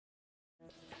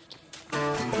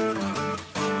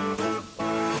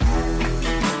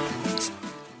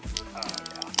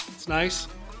Nice.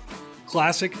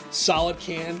 Classic. Solid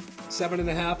can.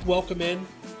 7.5. Welcome in.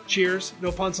 Cheers.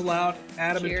 No puns allowed.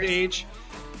 Adam Cheers. and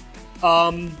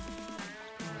Paige.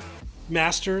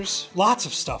 Masters. Lots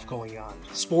of stuff going on.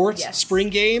 Sports. Yes. Spring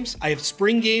games. I have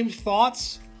spring game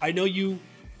thoughts. I know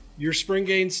your spring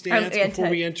game stance before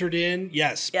we entered in.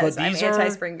 Yes, Yes, but I'm these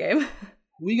anti-spring game.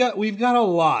 We've got a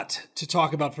lot to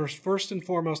talk about. First and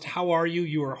foremost, how are you?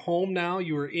 You are home now.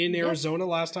 You were in Arizona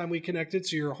last time we connected,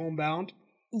 so you're homebound.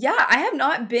 Yeah, I have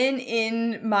not been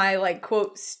in my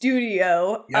quote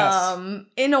studio Yes.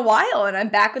 in a while, and I'm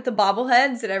back with the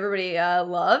bobbleheads that everybody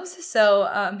loves. So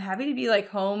I'm happy to be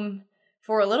home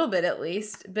for a little bit at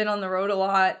least. Been on the road a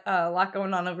lot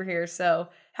going on over here. So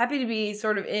happy to be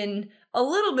sort of in a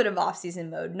little bit of off-season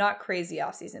mode, not crazy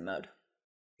off-season mode.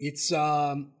 It's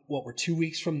we're 2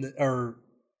 weeks from the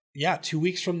 2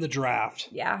 weeks from the draft.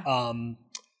 Yeah.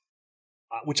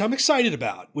 Which I'm excited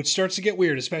about, which starts to get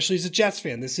weird, especially as a Jets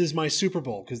fan. This is my Super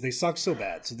Bowl because they suck so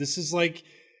bad. So this is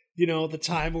the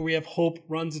time where we have hope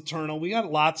runs eternal. We got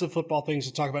lots of football things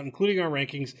to talk about, including our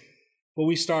rankings. But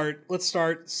let's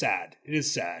start sad. It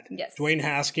is sad. Yes. Dwayne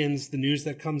Haskins, the news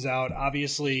that comes out,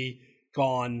 obviously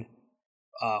gone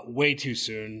way too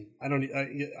soon. I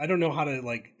don't know how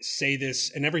to say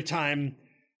this. And every time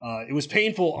it was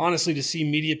painful, honestly, to see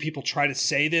media people try to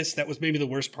say this. That was maybe the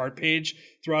worst part, Paige,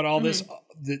 throughout all this.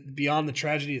 Beyond the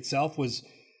tragedy itself was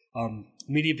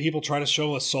media people try to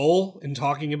show a soul in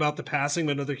talking about the passing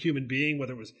of another human being,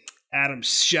 whether it was Adam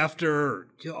Schefter or,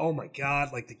 oh my God,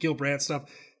 the Gil Brandt stuff.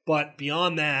 But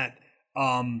beyond that,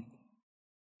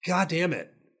 God damn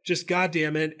it. Just God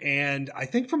damn it. And I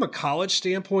think from a college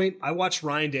standpoint, I watched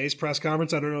Ryan Day's press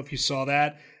conference. I don't know if you saw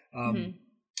that.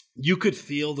 You could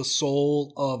feel the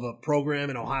soul of a program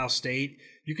in Ohio State.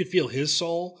 You could feel his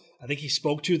soul. I think he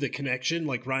spoke to the connection,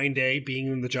 like Ryan Day being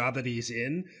in the job that he's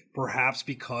in, perhaps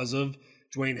because of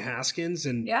Dwayne Haskins.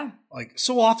 And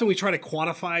so often we try to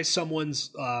quantify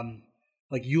someone's,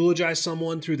 eulogize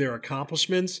someone through their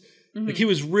accomplishments. He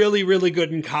was really, really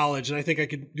good in college. And I think I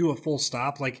could do a full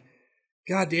stop.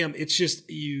 God damn, it's just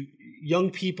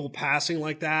young people passing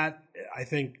like that. I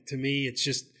think to me,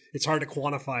 it's hard to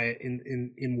quantify it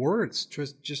in words,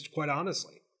 just quite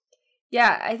honestly.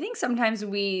 Yeah, I think sometimes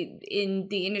in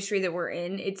the industry that we're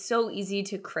in, it's so easy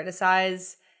to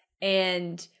criticize,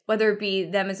 and whether it be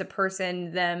them as a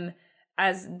person, them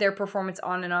as their performance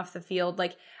on and off the field. I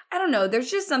don't know, there's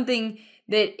just something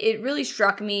that it really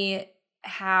struck me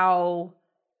how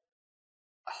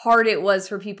hard it was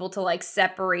for people to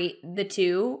separate the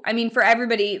two. I mean, for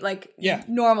everybody,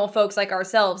 normal folks like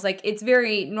ourselves, it's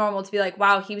very normal to be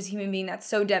wow, he was a human being. That's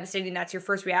so devastating. That's your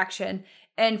first reaction.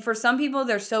 And for some people,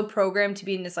 they're so programmed to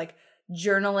be in this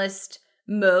journalist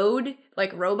mode,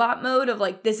 robot mode of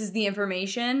this is the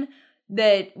information,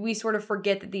 that we sort of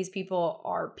forget that these people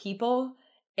are people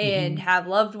and have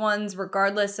loved ones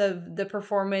regardless of the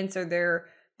performance or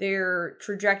their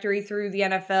trajectory through the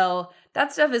NFL.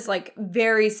 That stuff is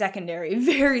very secondary,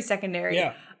 very secondary.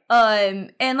 Yeah.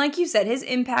 And like you said, his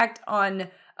impact on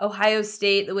Ohio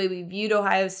State, the way we viewed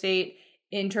Ohio State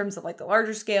in terms of the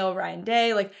larger scale, Ryan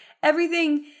Day,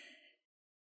 everything,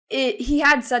 he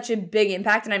had such a big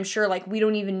impact. And I'm sure we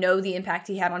don't even know the impact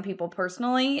he had on people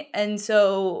personally. And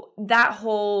so that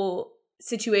whole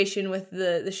situation with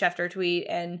the Schefter tweet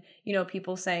and,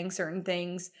 people saying certain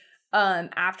things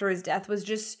after his death was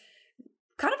just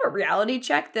kind of a reality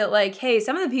check that hey,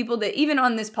 some of the people that even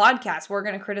on this podcast we're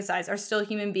going to criticize are still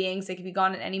human beings. They could be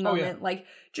gone at any moment. Oh, yeah.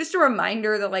 Just a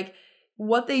reminder that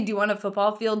what they do on a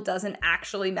football field doesn't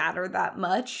actually matter that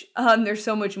much. There's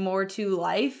so much more to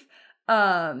life.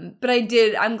 But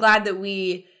I'm glad that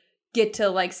we get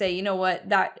to say, you know what,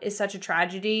 that is such a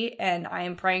tragedy, and I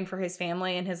am praying for his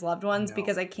family and his loved ones,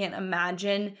 because I can't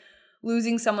imagine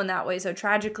losing someone that way so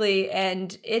tragically.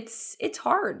 And it's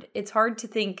hard. It's hard to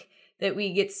think that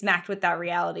we get smacked with that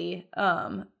reality.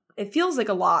 It feels like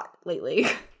a lot lately.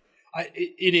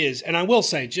 It is. And I will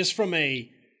say, just from a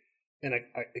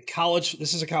college,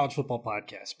 this is a college football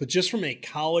podcast, but just from a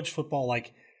college football,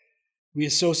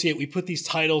 we put these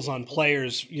titles on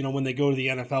players, when they go to the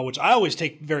NFL, which I always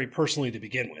take very personally to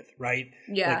begin with, right?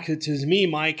 Yeah. To me,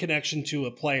 my connection to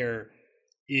a player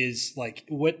is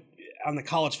what on the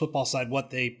college football side, what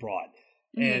they brought.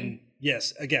 And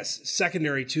yes, I guess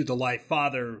secondary to the life,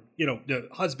 father, the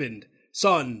husband,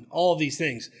 son, all of these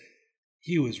things.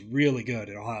 He was really good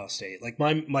at Ohio State.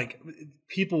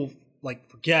 People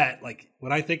forget,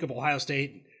 when I think of Ohio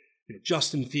State,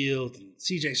 Justin Fields and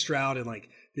CJ Stroud and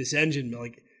this engine,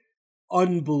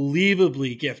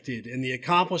 unbelievably gifted, and the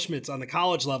accomplishments on the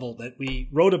college level that we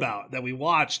wrote about, that we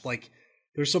watched,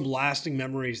 there's some lasting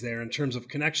memories there in terms of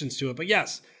connections to it. But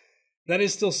yes, That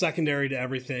is still secondary to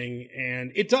everything.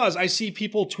 And it does. I see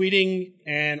people tweeting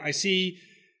and I see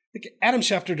like Adam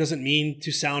Schefter doesn't mean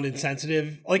to sound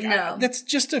insensitive. Like No. that's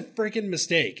just a freaking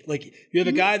mistake. Like you have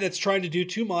a guy that's trying to do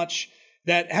too much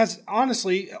that has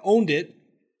honestly owned it.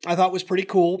 I thought was pretty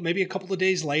cool. Maybe a couple of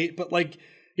days late, but like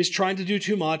is trying to do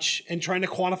too much and trying to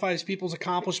quantify his people's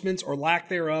accomplishments or lack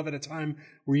thereof at a time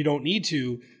where you don't need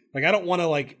to. Like, I don't want to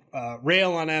like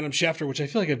rail on Adam Schefter, which I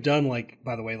feel like I've done like,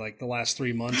 by the way, like the last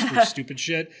 3 months for stupid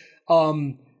shit.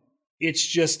 It's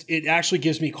just, it actually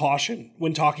gives me caution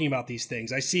when talking about these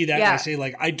things. I see that and I say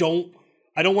like, I don't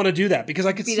want to do that because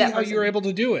I could see how you're able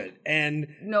to do it. And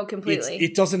no, completely.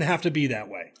 It doesn't have to be that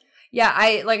way.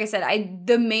 Yeah, like I said,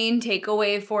 the main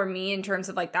takeaway for me in terms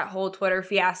of like that whole Twitter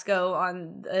fiasco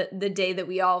on the day that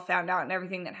we all found out and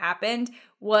everything that happened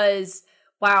was,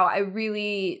 wow, I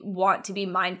really want to be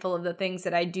mindful of the things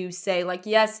that I do say. Like,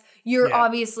 yes, you're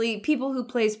obviously, people who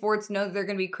play sports know that they're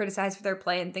going to be criticized for their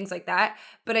play and things like that.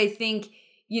 But I think,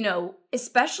 you know,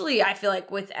 especially I feel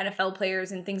like with NFL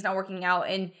players and things not working out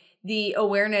and the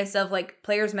awareness of like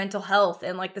players' mental health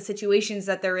and like the situations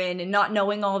that they're in and not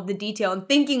knowing all of the detail and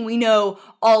thinking we know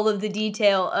all of the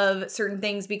detail of certain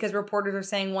things because reporters are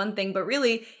saying one thing, but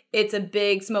really it's a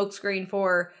big smokescreen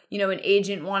for, you know, an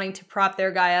agent wanting to prop their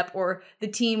guy up or the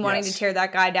team wanting to tear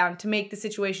that guy down to make the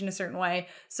situation a certain way.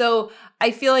 So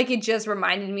I feel like it just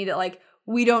reminded me that like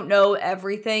we don't know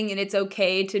everything and it's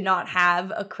okay to not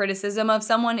have a criticism of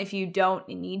someone if you don't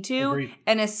need to. Agreed.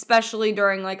 And especially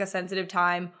during like a sensitive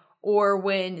time or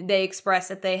when they express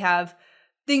that they have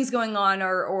things going on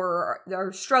or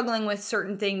are struggling with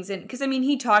certain things. And because I mean,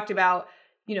 he talked about,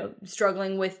 you know,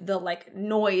 struggling with the like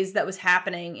noise that was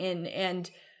happening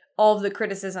and all of the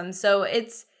criticism. So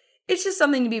it's just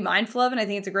something to be mindful of. And I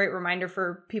think it's a great reminder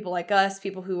for people like us,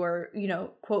 people who are, you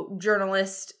know, quote,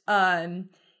 journalists,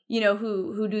 you know,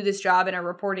 who do this job and are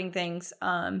reporting things,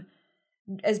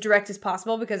 as direct as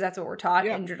possible because that's what we're taught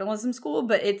in journalism school.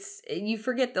 But you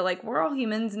forget that like we're all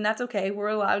humans and that's okay. We're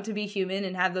allowed to be human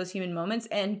and have those human moments.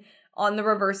 And on the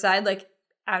reverse side, like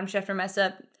Adam Schefter messed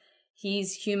up,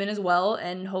 he's human as well.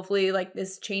 And hopefully like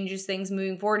this changes things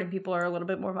moving forward and people are a little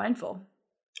bit more mindful.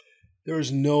 There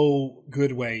is no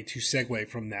good way to segue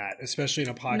from that, especially in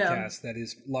a podcast that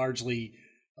is largely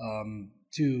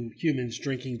to humans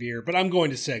drinking beer. But I'm going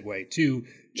to segue to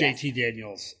JT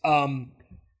Daniels.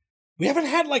 We haven't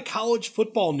had like college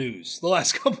football news the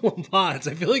last couple of months.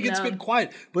 I feel like it's been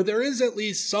quiet, but there is at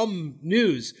least some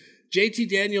news. JT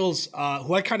Daniels,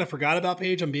 who I kind of forgot about,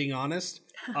 Paige, I'm being honest,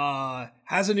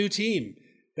 has a new team.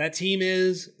 That team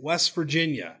is West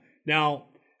Virginia. Now,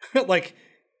 like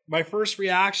my first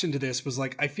reaction to this was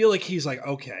like, I feel like he's like,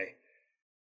 okay,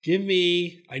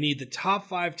 I need the top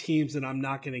 5 teams that I'm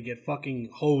not going to get fucking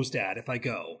hosed at if I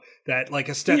go. That like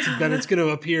a Stetson Bennett's going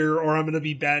to appear or I'm going to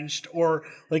be benched or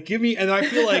like give me, and I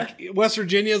feel like West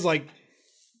Virginia is like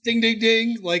ding, ding,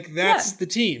 ding. Like that's the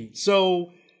team.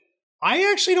 So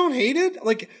I actually don't hate it.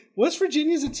 Like West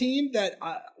Virginia is a team that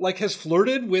like has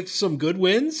flirted with some good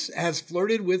wins, has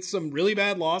flirted with some really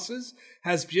bad losses,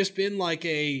 has just been like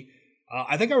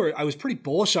I think I was pretty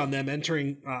bullish on them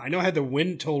entering. I know I had the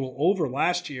win total over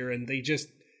last year, and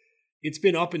it's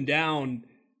been up and down.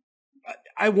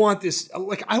 I want this,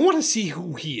 like, I want to see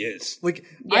who he is. Like,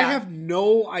 I have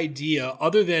no idea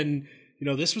other than, you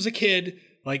know, this was a kid,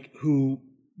 like, who,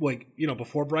 like, you know,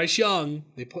 before Bryce Young,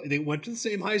 they went to the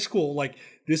same high school. Like,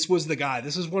 this was the guy.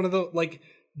 This is one of the, like,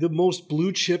 the most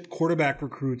blue chip quarterback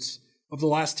recruits of the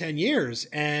last 10 years.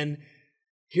 And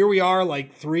here we are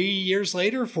like 3 years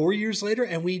later, 4 years later,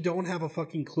 and we don't have a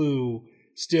fucking clue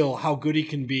still how good he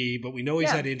can be, but we know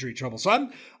he's had injury trouble. So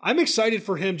I'm excited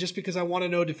for him just because I want to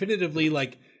know definitively,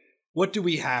 like, what do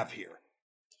we have here?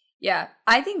 Yeah,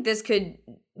 I think this could,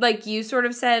 like you sort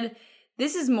of said,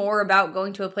 this is more about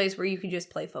going to a place where you can just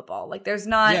play football. Like there's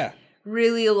not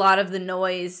really a lot of the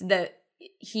noise that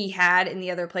he had in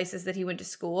the other places that he went to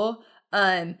school.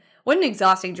 What an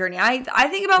exhausting journey. I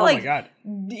think about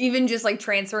even just like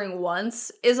transferring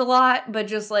once is a lot, but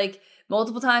just like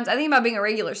multiple times. I think about being a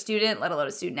regular student, let alone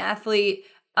a student athlete.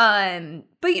 But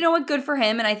you know what? Good for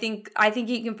him. And I think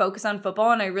he can focus on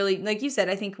football. And I really, like you said,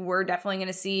 I think we're definitely going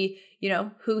to see, you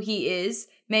know, who he is.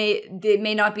 It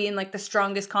may not be in like the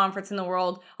strongest conference in the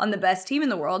world on the best team in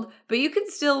the world, but you can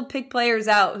still pick players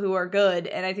out who are good.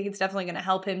 And I think it's definitely going to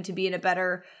help him to be in a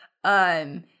better,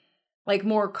 like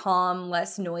more calm,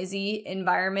 less noisy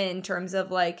environment in terms of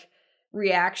like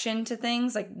reaction to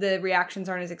things. Like the reactions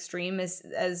aren't as extreme as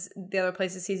the other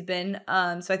places he's been.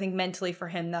 So I think mentally for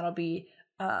him, that'll be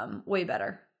way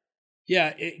better.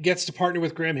 Yeah, it gets to partner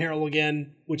with Graham Harrell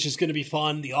again, which is going to be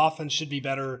fun. The offense should be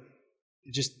better.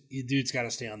 Dude's got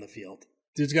to stay on the field.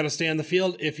 dude's got to stay on the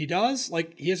field. If he does,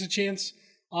 like, he has a chance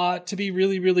to be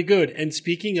really, really good. And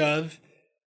speaking of,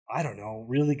 I don't know,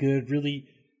 really good, really,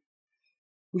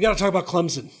 we got to talk about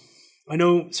Clemson. I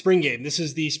know spring game. This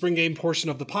is the spring game portion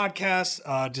of the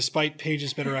podcast. Despite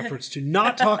Paige's better efforts to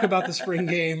not talk about the spring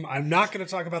game, I'm not going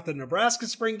to talk about the Nebraska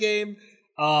spring game.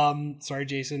 Sorry,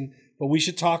 Jason, but we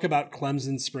should talk about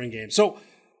Clemson's spring game. So,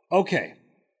 okay,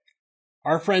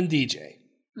 our friend DJ,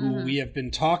 who we have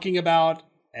been talking about,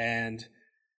 and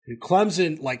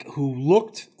Clemson, like, who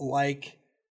looked like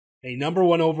a number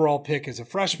 1 overall pick as a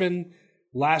freshman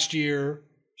last year,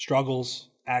 struggles,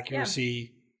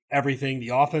 accuracy, everything. The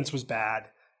offense was bad.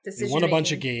 They won a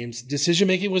bunch of games.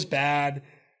 Decision-making was bad.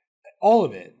 All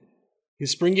of it.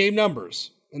 His spring game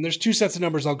numbers, and there's 2 sets of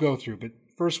numbers I'll go through, but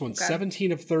first one,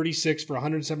 17 of 36 for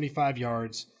 175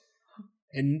 yards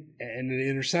and an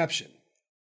interception.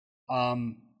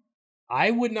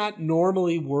 I would not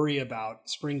normally worry about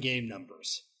spring game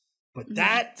numbers, but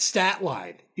that stat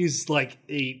line is like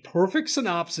a perfect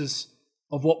synopsis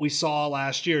of what we saw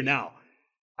last year. Now,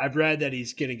 I've read that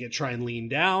he's going to try and lean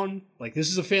down. Like, this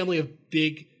is a family of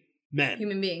big men.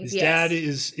 Human beings, His dad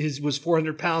was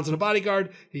 400 pounds and a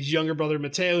bodyguard. His younger brother,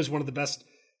 Mateo, is one of the best,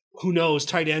 who knows,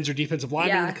 tight ends or defensive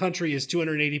linemen in the country, is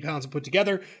 280 pounds and put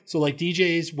together. So, like,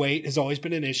 DJ's weight has always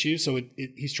been an issue. So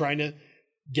he's trying to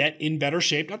get in better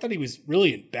shape. Not that he was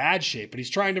really in bad shape, but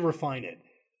he's trying to refine it.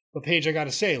 But Paige, I got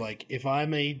to say, like, if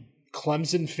I'm a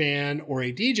Clemson fan or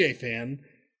a DJ fan,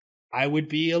 I would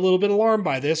be a little bit alarmed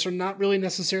by this, or not really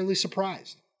necessarily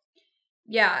surprised.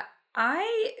 Yeah,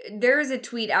 there is a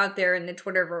tweet out there in the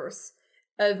Twitterverse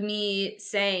of me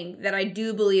saying that I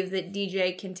do believe that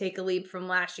DJ can take a leap from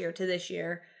last year to this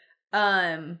year.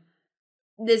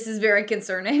 This is very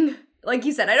concerning. Like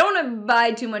you said, I don't want to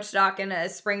buy too much stock in a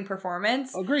spring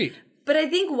performance. Agreed. But I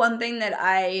think one thing that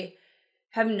I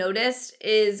have noticed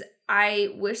is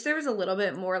I wish there was a little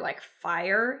bit more like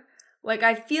fire. Like,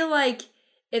 I feel like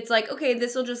it's like, okay,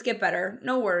 this will just get better.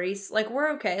 No worries. Like,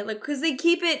 we're okay. Like, because they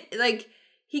keep it, like,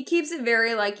 he keeps it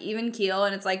very, like, even keel.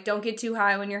 And it's like, don't get too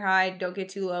high when you're high. Don't get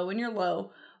too low when you're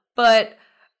low. But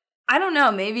I don't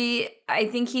know. Maybe I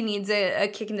think he needs a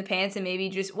kick in the pants, and maybe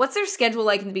just, what's their schedule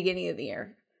like in the beginning of the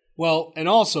year? Well, and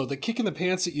also, the kick in the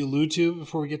pants that you allude to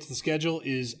before we get to the schedule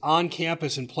is on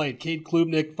campus and played. Cade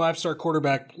Klubnik, 5-star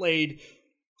quarterback, played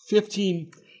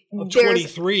 15 of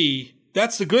 23.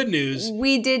 That's the good news.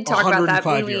 We did talk about that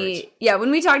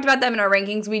when we talked about them in our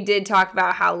rankings. We did talk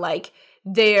about how, like,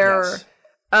 there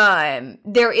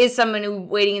is someone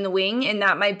waiting in the wing, and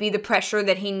that might be the pressure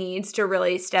that he needs to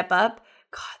really step up.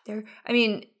 God,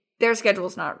 their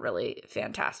schedule's not really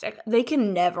fantastic. They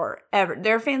can never, ever,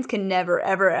 their fans can never,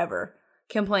 ever, ever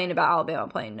complain about Alabama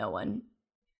playing no one.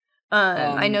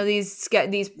 I know these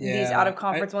out of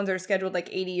conference ones are scheduled like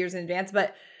 80 years in advance,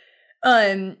 but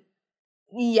I'm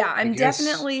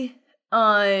definitely.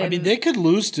 I mean, they could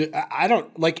lose to. I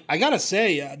don't like. I gotta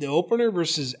say, the opener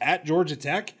versus at Georgia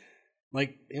Tech,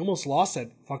 like, they almost lost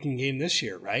that fucking game this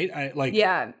year, right?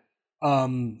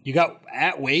 You got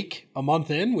at Wake a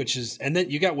month in, and then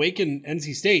you got Wake and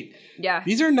NC State. Yeah.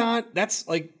 These are not, that's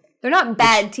like. They're not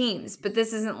bad teams, but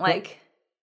this isn't like.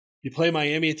 You play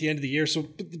Miami at the end of the year. So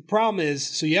the problem is,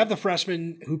 so you have the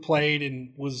freshman who played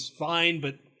and was fine,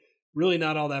 but really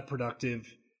not all that productive.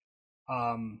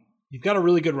 You've got a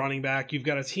really good running back. You've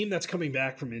got a team that's coming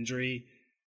back from injury.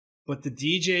 But the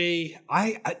DJ,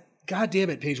 God damn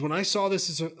it, Paige, when I saw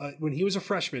this when he was a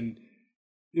freshman,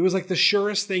 it was like the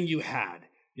surest thing you had.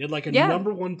 You had like a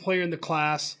number 1 player in the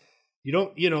class.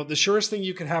 The surest thing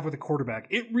you could have with a quarterback.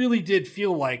 It really did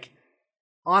feel like,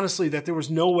 honestly, that there was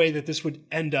no way that this would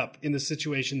end up in the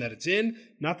situation that it's in.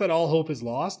 Not that all hope is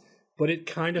lost, but it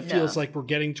kind of feels like we're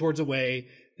getting towards a way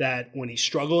that when he's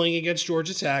struggling against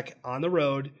Georgia Tech on the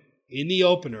road in the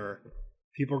opener,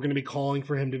 people are going to be calling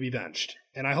for him to be benched.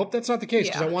 And I hope that's not the case,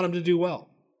 because I want him to do well.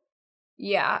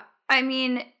 Yeah. I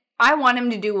mean, I want him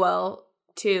to do well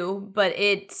too, but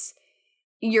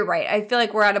you're right. I feel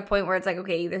like we're at a point where it's like,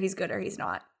 okay, either he's good or he's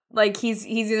not. Like, he's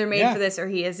either made for this or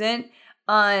he isn't.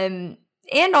 And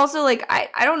also, like,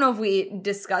 I don't know if we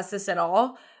discussed this at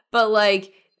all, but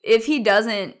like, if he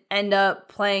doesn't end up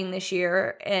playing this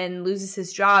year and loses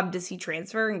his job, does he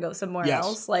transfer and go somewhere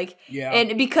else? Like,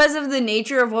 and because of the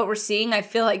nature of what we're seeing, I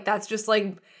feel like that's just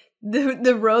like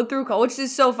the road through college, which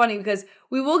is so funny because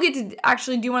we will get to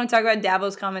actually, do you want to talk about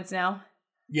Dabo's comments now?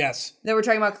 Yes. That we're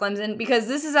talking about Clemson? Because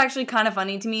this is actually kind of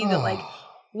funny to me that, like,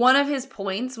 one of his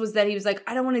points was that he was like,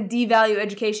 I don't want to devalue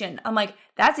education. I'm like,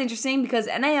 that's interesting because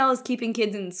NIL is keeping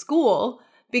kids in school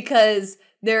because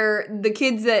they're the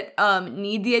kids that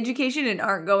need the education and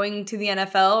aren't going to the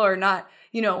NFL or not,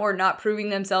 or not proving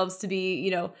themselves to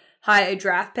be, high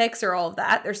draft picks or all of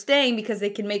that. They're staying because they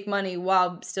can make money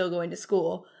while still going to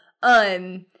school.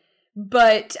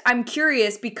 But I'm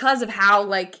curious because of how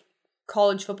like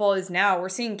college football is now. We're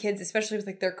seeing kids, especially with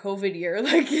like their COVID year,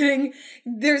 like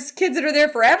there's kids that are there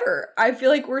forever. I feel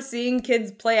like we're seeing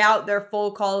kids play out their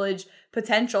full college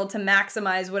potential to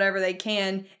maximize whatever they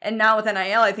can. And now with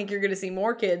NIL, I think you're going to see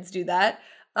more kids do that.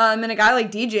 And a guy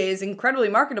like DJ is incredibly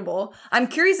marketable. I'm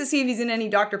curious to see if he's in any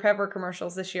Dr. Pepper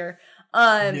commercials this year.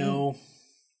 No.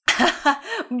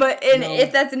 But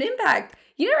if that's an impact,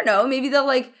 you never know. Maybe they'll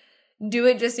like do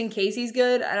it just in case he's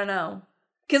good. I don't know.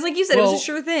 Because like you said, it was a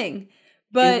sure thing.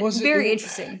 But very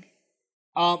interesting.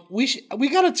 We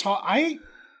got to talk.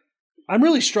 I'm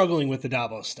really struggling with the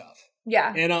Dabo stuff.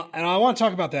 Yeah. And I want to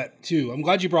talk about that too. I'm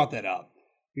glad you brought that up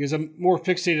because I'm more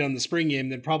fixated on the spring game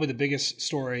than probably the biggest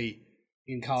story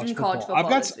in college football. I've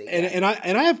got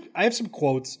I have some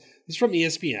quotes. This is from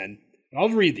ESPN. I'll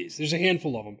read these. There's a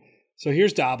handful of them. So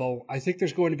here's Dabo. I think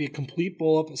there's going to be a complete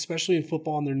blow up, especially in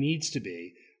football, and there needs to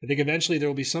be. I think eventually there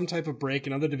will be some type of break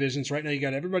in other divisions. Right now, you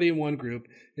got everybody in one group.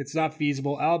 It's not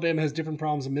feasible. Alabama has different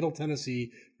problems in Middle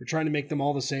Tennessee. We're trying to make them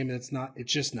all the same, and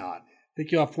it's just not. I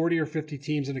think you'll have 40 or 50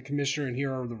 teams and a commissioner, and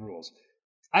here are the rules.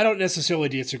 I don't necessarily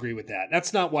disagree with that.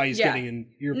 That's not why he's getting in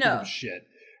earful of shit,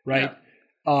 right?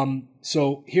 No.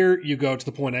 So here you go to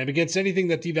the point. I'm against anything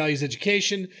that devalues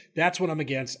education. That's what I'm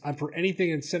against. I'm for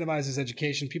anything that incentivizes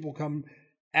education. People come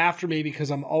after me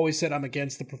because I'm always said I'm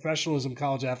against the professionalism of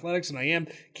college athletics, and I am.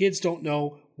 Kids don't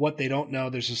know what they don't know.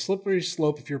 There's a slippery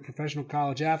slope if you're a professional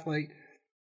college athlete.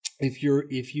 If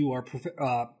you are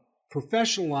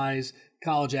professionalized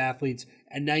college athletes,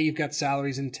 and now you've got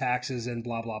salaries and taxes and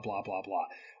blah blah blah blah blah.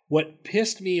 What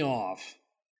pissed me off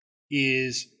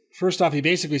is, first off, he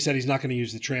basically said he's not going to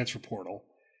use the transfer portal,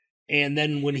 and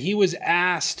then when he was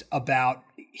asked about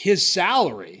his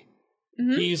salary.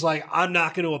 He's like, I'm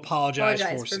not going to apologize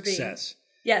for success.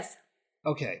 Yes.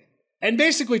 Okay. And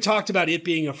basically talked about it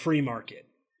being a free market.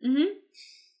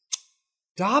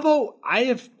 Dabo, I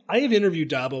have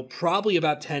interviewed Dabo probably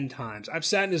about 10 times. I've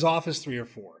sat in his office 3 or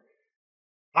 4.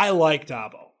 I like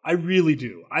Dabo. I really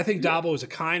do. I think Dabo is a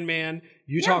kind man.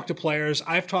 You talk to players.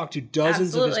 I've talked to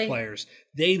dozens of his players.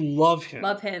 They love him.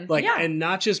 Love him. And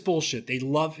not just bullshit. They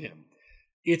love him.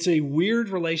 It's a weird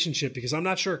relationship because I'm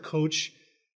not sure a coach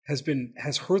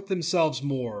has hurt themselves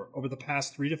more over the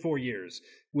past 3 to 4 years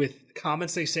with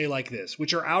comments they say like this,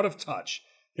 which are out of touch,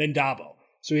 than Dabo.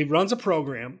 So he runs a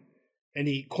program and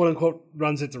he quote unquote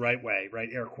runs it the right way, right?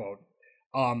 Air quote.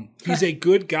 He's a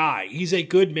good guy. He's a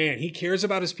good man. He cares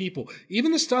about his people.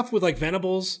 Even the stuff with like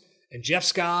Venables and Jeff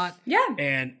Scott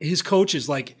and his coaches,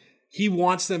 like he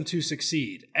wants them to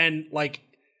succeed. And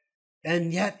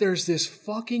yet there's this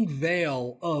fucking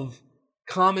veil of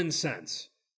common sense.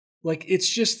 Like, it's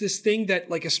just this thing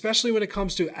that, like, especially when it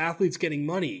comes to athletes getting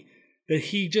money, that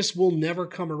he just will never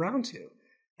come around to.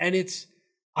 And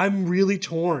I'm really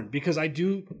torn because I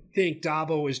do think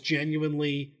Dabo is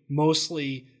genuinely,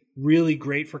 mostly really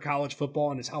great for college football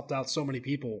and has helped out so many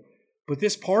people. But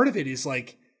this part of it is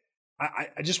like,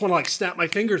 I just want to like snap my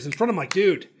fingers in front of him like,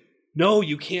 dude, no,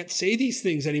 you can't say these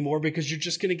things anymore because you're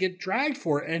just going to get dragged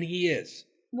for it. And he is.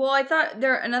 Well, I thought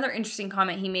another interesting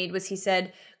comment he made was he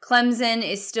said Clemson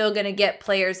is still going to get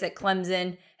players that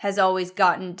Clemson has always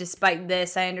gotten despite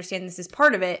this. I understand this is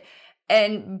part of it.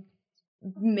 And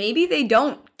maybe they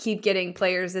don't keep getting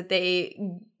players that they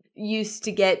used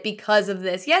to get because of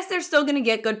this. Yes, they're still going to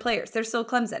get good players. They're still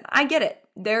Clemson. I get it.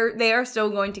 They are still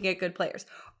going to get good players.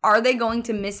 Are they going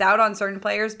to miss out on certain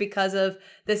players because of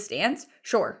the stance?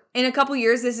 Sure. In a couple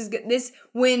years,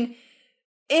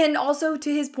 and also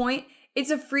to his point,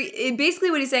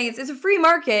 basically what he's saying is it's a free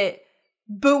market,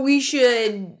 but we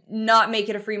should not make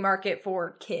it a free market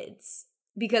for kids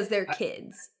because they're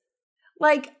kids.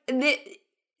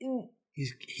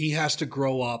 He has to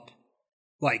grow up,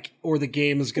 or the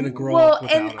game is going to grow up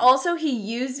without him. Also he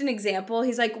used an example.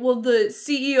 He's like, well, the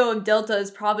CEO of Delta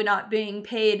is probably not being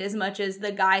paid as much as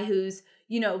the guy who's,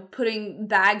 putting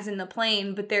bags in the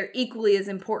plane, but they're equally as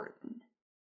important.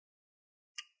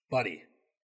 Buddy.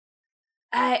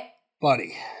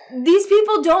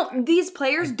 These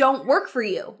players don't work for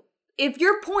you. If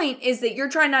your point is that you're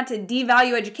trying not to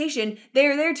devalue education, they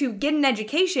are there to get an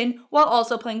education while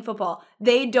also playing football.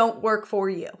 They don't work for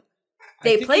you.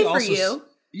 They play for you.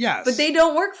 Yes. But they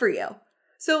don't work for you.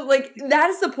 So, that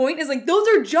is the point, is, those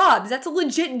are jobs. That's a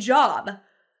legit job.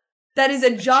 That is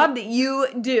a job that you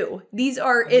do. These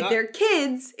are, if they're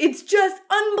kids, it's just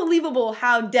unbelievable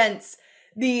how dense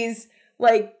these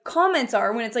comments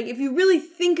are when it's if you really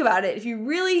think about it, if you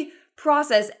really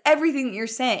process everything that you're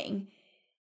saying,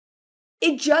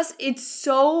 it's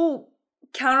so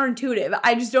counterintuitive.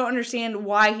 I just don't understand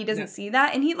why he doesn't see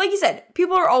that. And he, like you said,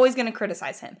 people are always going to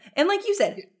criticize him. And like you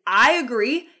said, I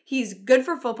agree. He's good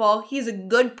for football. He's a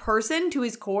good person to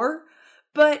his core.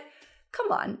 But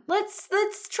come on, let's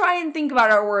try and think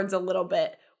about our words a little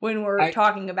bit when we're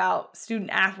talking about student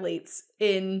athletes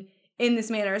in this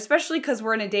manner, especially because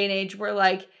we're in a day and age where,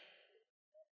 like,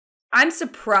 I'm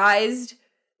surprised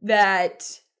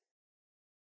that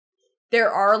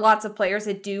there are lots of players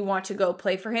that do want to go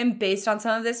play for him based on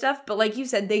some of this stuff. But like you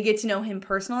said, they get to know him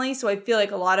personally. So I feel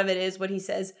like a lot of it is what he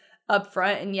says up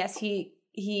front. And yes, he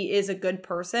is a good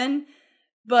person.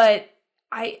 But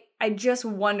I just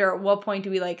wonder at what point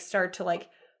do we, like, start to, like,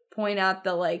 point out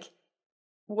the, like,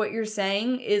 what you're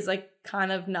saying is, like,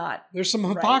 kind of not. There's some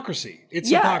hypocrisy. Right. It's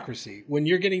hypocrisy when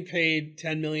you're getting paid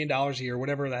 $10 million a year,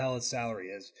 whatever the hell his salary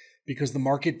is, because the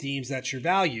market deems that's your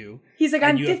value. He's like,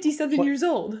 I'm 57 years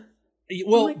old.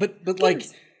 Well, like, but like,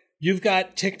 you've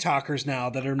got TikTokers now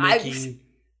that are making.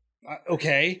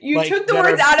 Okay, you like, took the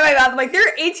words out of my mouth. I'm like, there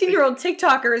are 18-year-old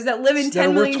TikTokers that live in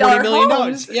 $10 million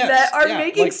homes that are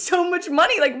making like, so much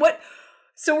money. Like, what?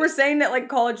 So we're saying that, like,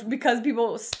 college, because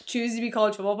people choose to be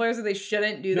college football players, that they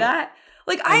shouldn't do that.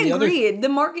 Like, I agree. The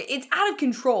market, it's out of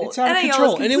control. It's out of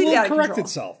control, and it will correct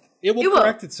itself. It will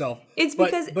correct itself. It's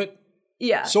because,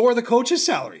 yeah. So are the coaches'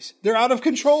 salaries. They're out of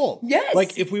control. Yes.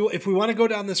 Like, if we want to go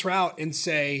down this route and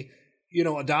say, you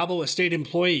know, a Dabo, a state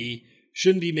employee,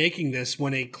 shouldn't be making this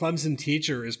when a Clemson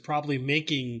teacher is probably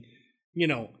making, you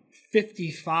know,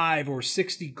 55 or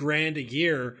 60 grand a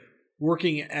year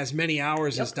working as many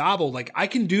hours as Dabo. Like, I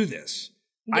can do this.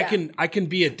 Yeah. I can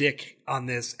be a dick on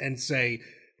this and say,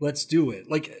 let's do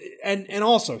it. Like, and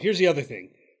also, here's the other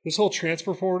thing. This whole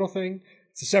transfer portal thing,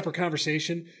 it's a separate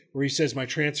conversation where he says my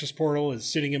transfer portal is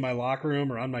sitting in my locker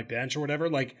room or on my bench or whatever.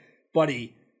 Like,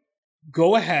 buddy,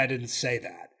 go ahead and say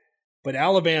that. But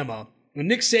Alabama, and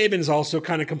Nick Saban is also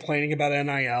kind of complaining about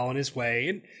NIL in his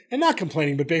way, and not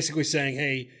complaining, but basically saying,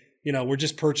 hey, you know, we're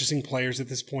just purchasing players at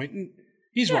this point. And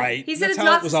he's right. He said That's it's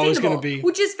not it was always sustainable, going to be.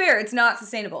 which is fair. It's not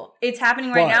sustainable. It's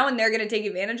happening right now, and they're going to take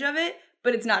advantage of it,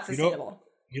 but it's not sustainable.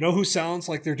 You know who sounds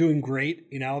like they're doing great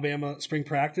in Alabama spring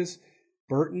practice?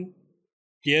 Burton,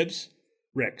 Gibbs,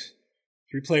 Ricks.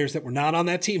 3 players that were not on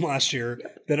that team last year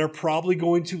that are probably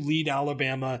going to lead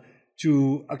Alabama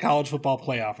to a college football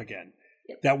playoff again.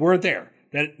 That weren't there.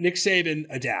 That Nick Saban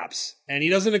adapts. And he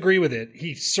doesn't agree with it.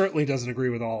 He certainly doesn't agree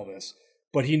with all of this.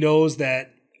 But he knows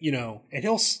that, you know, and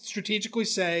he'll strategically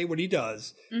say what he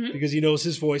does because he knows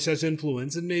his voice has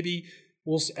influence, and maybe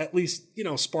we'll at least, you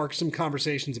know, spark some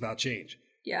conversations about change.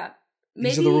 Yeah.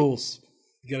 These are the rules.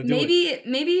 You got to do it.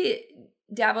 Maybe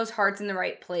Dabo's heart's in the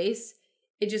right place.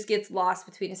 It just gets lost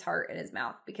between his heart and his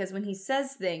mouth, because when he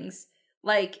says things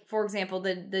like, for example,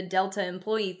 the Delta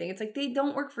employee thing, it's like, they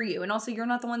don't work for you, and also you're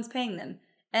not the ones paying them.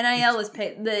 NIL is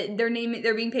paid.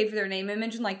 They're being paid for their name,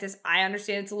 image, and likeness. I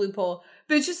understand it's a loophole,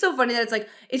 but it's just so funny that it's like,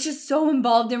 it's just so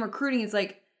involved in recruiting. It's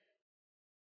like,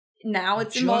 now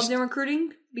it's involved in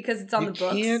recruiting because it's on the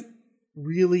books. You can't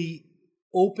really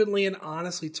openly and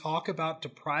honestly talk about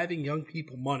depriving young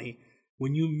people money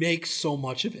when you make so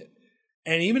much of it.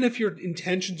 And even if your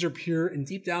intentions are pure and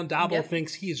deep down Dabo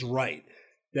thinks he is right,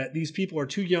 that these people are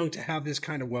too young to have this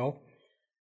kind of wealth,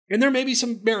 and there may be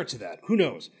some merit to that. Who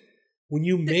knows? When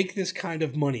you make this kind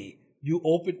of money,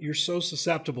 you're so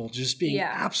susceptible to just being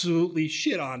absolutely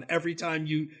shit on every time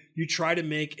you try to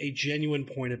make a genuine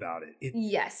point about it.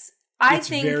 I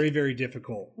think it's very, very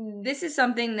difficult. This is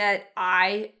something that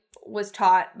I was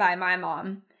taught by my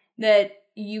mom, that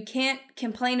you can't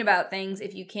complain about things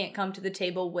if you can't come to the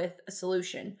table with a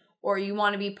solution, or you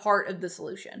want to be part of the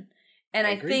solution. And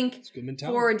I think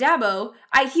for Dabo,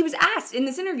 he was asked in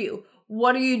this interview,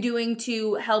 what are you doing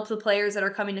to help the players that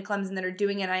are coming to Clemson that are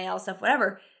doing NIL stuff,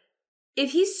 whatever?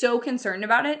 If he's so concerned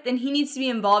about it, then he needs to be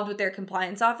involved with their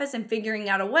compliance office and figuring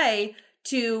out a way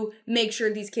to make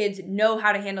sure these kids know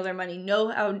how to handle their money, know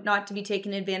how not to be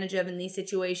taken advantage of in these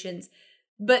situations.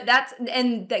 But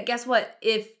guess what?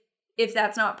 If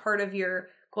that's not part of your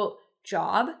quote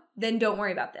job, then don't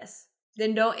worry about this.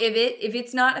 Then if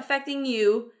it's not affecting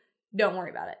you, don't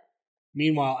worry about it.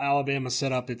 Meanwhile, Alabama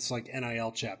set up its like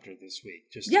NIL chapter this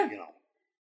week. Just you know.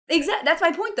 Exactly. That's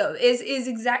my point, though.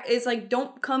 Is like,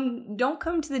 don't come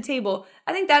to the table.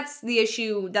 I think that's the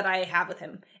issue that I have with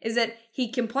him, is that he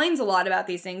complains a lot about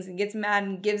these things and gets mad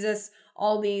and gives us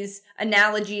all these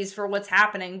analogies for what's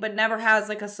happening, but never has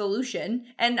like a solution.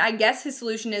 And I guess his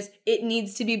solution is it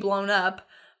needs to be blown up.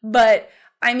 But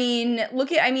I mean, that's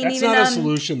even not a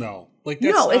solution though. Like,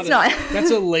 it's not. That's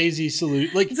a lazy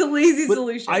solution. Like, it's a lazy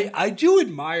solution. I do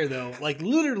admire though. Like,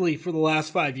 literally for the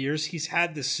last 5 years, he's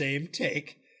had the same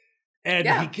take. And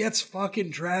he gets fucking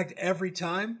dragged every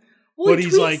time. Well, but he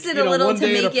he's tweaks like, it a little to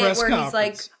make it where conference, he's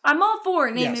like, I'm all for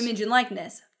name, image, and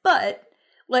likeness. But,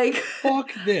 like...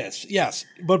 fuck this. Yes,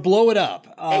 but blow it up.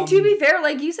 And to be fair,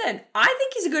 like you said, I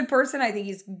think he's a good person. I think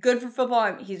he's good for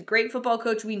football. He's a great football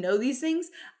coach. We know these things.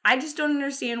 I just don't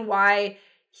understand why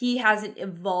he hasn't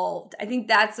evolved. I think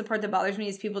that's the part that bothers me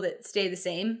is people that stay the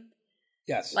same.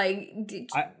 Yes. Like, the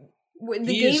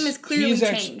game is clearly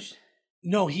changed.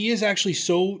 No, he is actually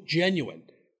so genuine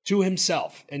to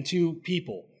himself and to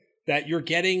people that you're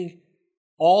getting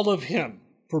all of him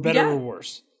for better or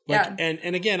worse. Like,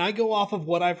 and again, I go off of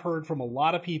what I've heard from a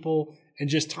lot of people and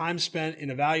just time spent in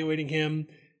evaluating him,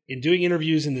 in doing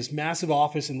interviews in this massive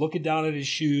office and looking down at his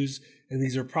shoes. And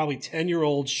these are probably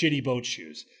 10-year-old shitty boat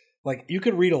shoes. Like, you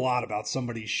could read a lot about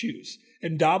somebody's shoes.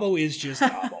 And Dabo is just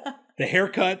Dabo. The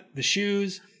haircut, the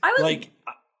shoes, I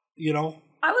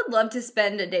would love to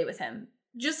spend a day with him.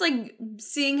 Just like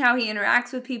seeing how he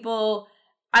interacts with people.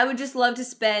 I would just love to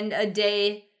spend a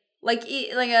day, like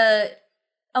a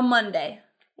Monday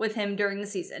with him during the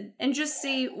season and just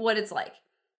see what it's like.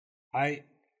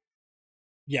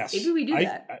 Yes. Maybe we do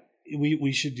that.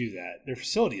 We should do that. Their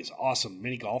facility is awesome.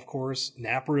 Mini golf course,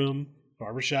 nap room,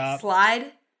 barbershop.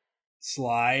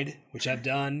 Slide, which I've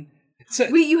done.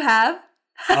 Wait, you have?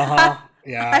 Uh-huh.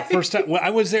 Yeah. First time I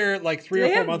was there like 3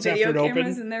 or 4 months after it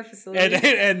opened. In their facility?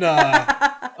 And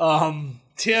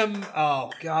Tim,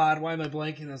 oh God, why am I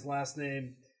blanking his last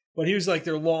name? But he was like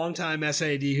their longtime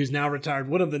SAD who's now retired,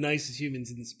 one of the nicest humans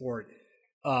in the sport.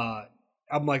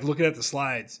 I'm like looking at the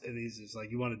slides and he's just like,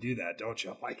 you want to do that, don't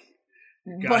you? I'm like,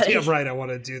 goddamn right, I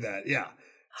want to do that. Yeah.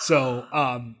 So,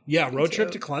 road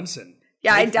trip to Clemson.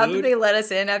 Yeah, I doubt that they let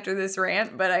us in after this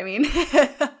rant, but I mean...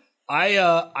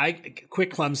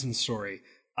 quick Clemson story.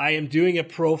 I am doing a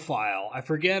profile. I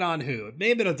forget on who. It may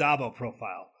have been a Dabo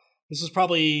profile. This was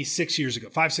probably 6 years ago,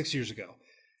 5-6 years ago.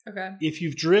 Okay. If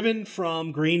you've driven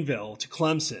from Greenville to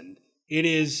Clemson,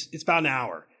 it's about an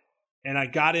hour. And I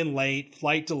got in late,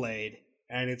 flight delayed,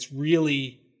 and it's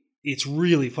really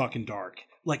fucking dark.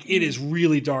 Like, it is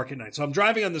really dark at night. So I'm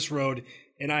driving on this road,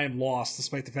 and I am lost,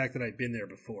 despite the fact that I've been there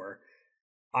before.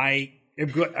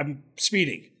 I'm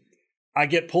speeding. I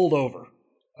get pulled over.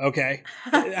 Okay.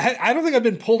 I don't think I've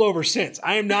been pulled over since.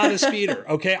 I am not a speeder.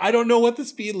 Okay. I don't know what the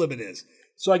speed limit is.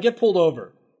 So I get pulled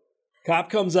over. Cop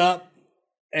comes up.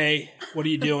 Hey, what are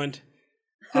you doing?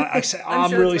 I say,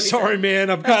 I'm really sorry, man.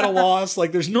 I'm kind of lost.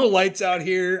 Like, there's no lights out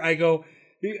here. I go,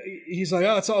 he's like,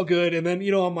 oh, it's all good. And then,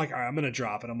 I'm like, all right, I'm going to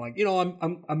drop it. I'm like,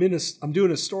 I'm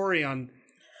doing a story on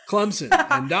Clemson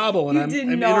and Dabo, and I'm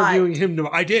interviewing him.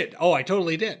 I did. Oh, I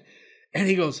totally did. And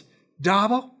he goes,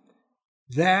 Dabo,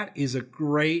 that is a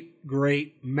great,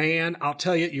 great man. I'll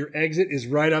tell you, your exit is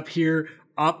right up here.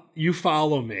 You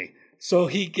follow me. So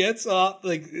he gets up,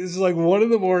 like, this is like 1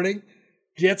 a.m,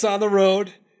 gets on the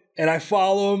road, and I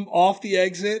follow him off the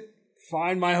exit,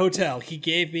 find my hotel. He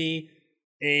gave me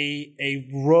a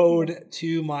road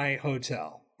to my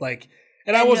hotel. Like,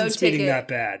 and I wasn't speeding that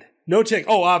bad. No ticket.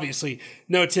 Oh, obviously,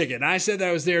 no ticket. And I said that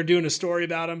I was there doing a story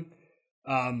about him.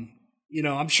 I'm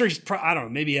sure I don't know,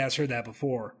 maybe he has heard that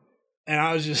before. And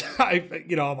I was just,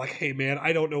 I'm like, hey, man,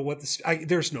 I don't know what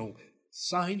there's no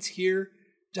signs here.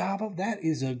 Dabo, that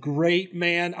is a great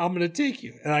man. I'm going to take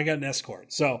you. And I got an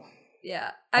escort. So,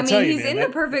 yeah. He's in the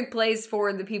perfect place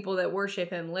for the people that worship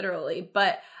him, literally.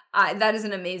 But that is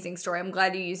an amazing story. I'm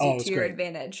glad you used it to your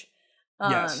advantage.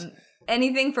 Yes.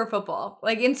 Anything for football.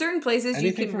 Like, in certain places,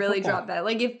 you can really drop that.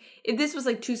 Like, if this was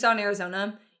like Tucson,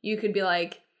 Arizona, you could be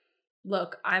like,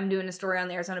 look, I'm doing a story on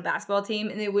the Arizona basketball team,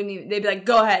 and they'd be like,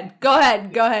 go ahead,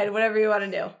 whatever you want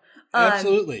to do.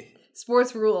 Absolutely.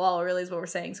 Sports rule all, really, is what we're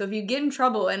saying. So if you get in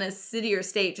trouble in a city or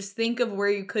state, just think of where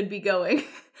you could be going.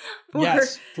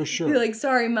 Yes, for sure. You're like,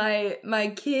 sorry,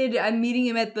 my kid, I'm meeting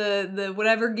him at the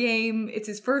whatever game. It's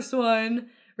his first one.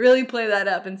 Really play that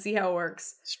up and see how it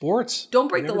works. Sports. Don't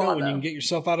break the law, when though. You can get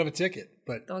yourself out of a ticket.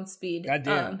 But don't speed.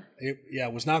 Goddamn.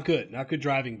 It was not good. Not good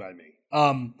driving by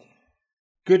me.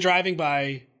 Good driving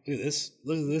by, look at this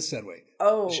segue.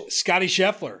 Oh. Scotty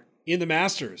Scheffler in the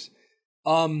Masters.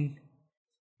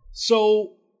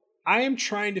 So I am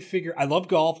trying to figure, I love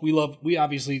golf. We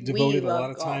obviously devoted a lot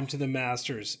of time to the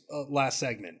Masters last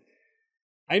segment.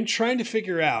 I'm trying to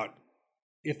figure out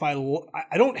if I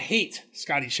don't hate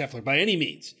Scotty Scheffler by any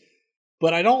means,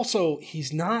 but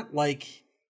he's not like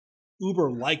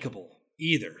uber likable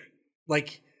either.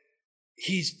 Like,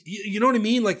 he's, you know what I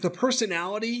mean? Like, the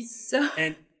personality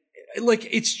and like,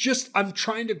 it's just, I'm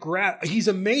trying to he's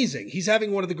amazing. He's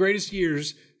having one of the greatest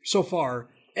years so far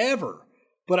ever,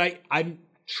 but I'm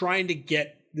trying to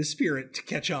get the spirit to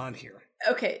catch on here.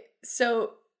 Okay.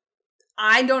 So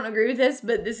I don't agree with this,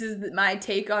 but this is my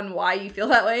take on why you feel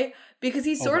that way. Because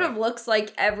he sort of looks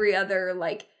like every other,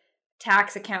 like,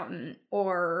 tax accountant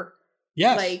or,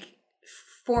 like,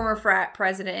 former frat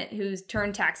president who's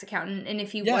turned tax accountant. And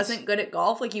if he wasn't good at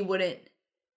golf, like, you wouldn't.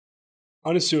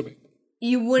 Unassuming.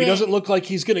 You wouldn't. He doesn't look like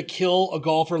he's going to kill a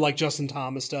golfer like Justin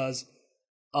Thomas does.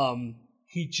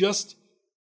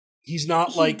 He's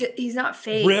not he's not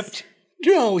fazed. Ripped.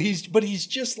 No, he's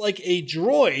just like a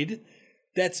droid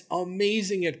that's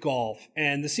amazing at golf.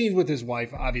 And the scene with his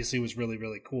wife obviously was really,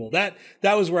 really cool. That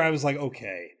was where I was like,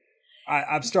 okay,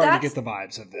 I'm starting to get the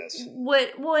vibes of this.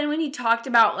 And when he talked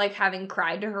about like having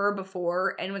cried to her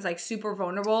before and was like super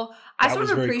vulnerable, I sort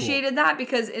of appreciated that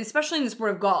because especially in the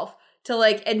sport of golf, to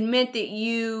like admit that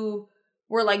you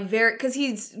were like very, because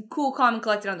he's cool, calm, and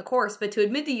collected on the course, but to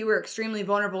admit that you were extremely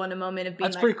vulnerable in a moment of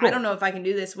being like, cool. I don't know if I can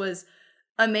do this was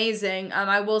amazing.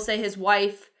 I will say his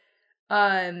wife,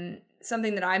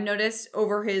 something that I've noticed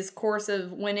over his course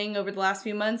of winning over the last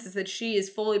few months is that she is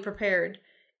fully prepared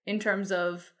in terms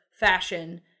of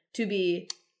fashion to be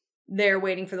there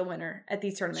waiting for the winner at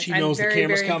these tournaments. She knows the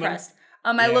camera's coming. Impressed.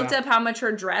 I looked up how much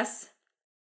her dress,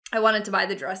 I wanted to buy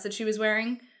the dress that she was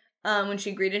wearing when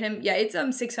she greeted him. Yeah, it's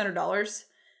 $600.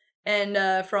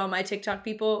 And for all my TikTok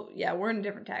people, yeah, we're in a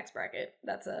different tax bracket.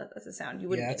 That's a sound you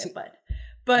wouldn't get it,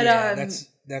 but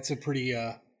that's a pretty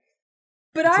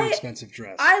but an expensive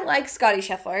dress. I like Scottie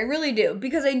Scheffler, I really do,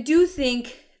 because I do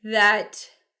think that,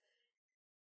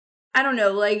 I don't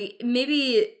know, like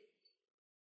maybe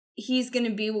he's gonna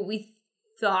be what we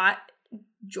thought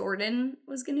Jordan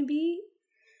was gonna be.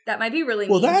 That might be really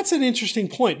well. That's an interesting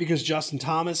point because Justin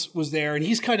Thomas was there, and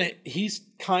he's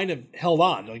kind of held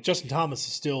on. Like Justin Thomas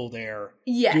is still there,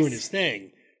 doing his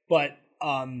thing. But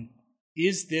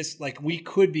is this like we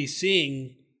could be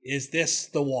seeing? Is this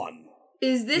the one?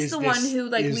 Is this the one who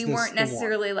like we weren't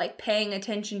necessarily like paying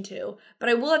attention to? But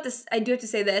I do have to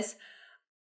say this.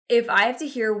 If I have to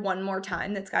hear one more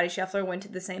time that Scottie Scheffler went to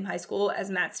the same high school as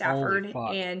Matt Stafford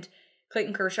and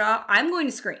Clayton Kershaw, I'm going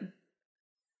to scream.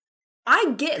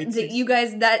 I get that you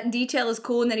guys, that detail is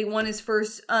cool and that he won his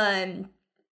first,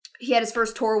 he had his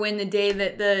first tour win the day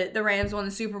that the Rams won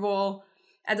the Super Bowl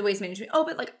at the Waste Management. Oh,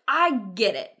 but like, I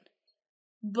get it.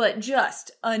 But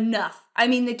just enough. I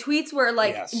mean, the tweets were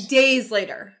like days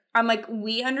later. I'm like,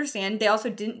 we understand. They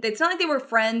also didn't, it's not like they were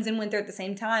friends and went there at the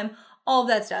same time. All of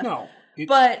that stuff. No.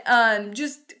 But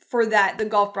just for that, the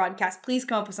golf broadcast, please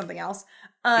come up with something else.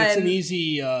 It's an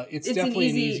easy. It's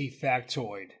definitely an easy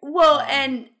factoid. Well,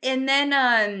 and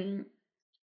then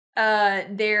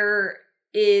there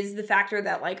is the factor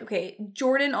that like, okay,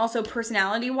 Jordan also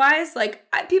personality wise, like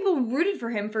people rooted for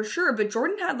him for sure, but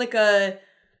Jordan had like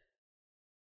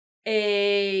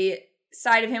a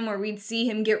side of him where we'd see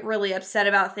him get really upset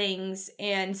about things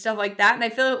and stuff like that. And I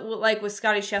feel like with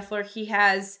Scottie Scheffler, he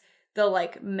has the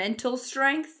like mental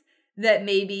strength that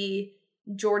maybe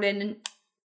Jordan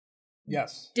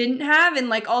didn't have. And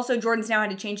like also Jordan's now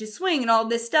had to change his swing and all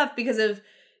this stuff because of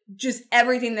just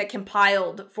everything that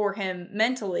compiled for him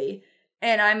mentally.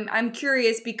 And I'm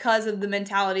curious because of the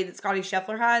mentality that Scottie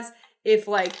Scheffler has, if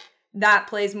like that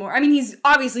plays more. I mean, he's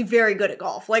obviously very good at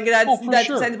golf. Like that's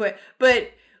beside the point.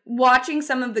 But watching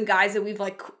some of the guys that we've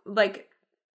like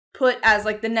put as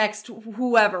like the next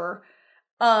whoever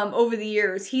over the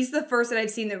years, he's the first that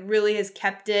I've seen that really has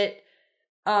kept his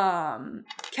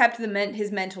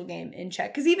mental game in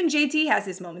check. Because even JT has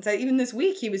his moments. Even this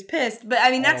week he was pissed, but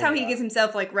I mean that's how he gets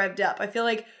himself like revved up. I feel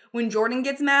like when Jordan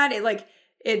gets mad,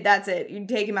 that's it. You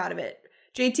take him out of it.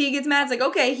 JT gets mad, it's like,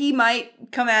 okay, he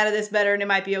might come out of this better and it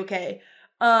might be okay.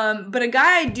 But a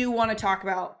guy I do want to talk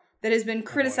about that has been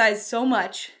criticized so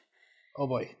much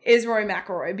is Rory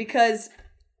McIlroy, because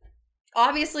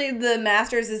obviously the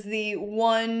Masters is the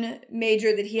one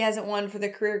major that he hasn't won for the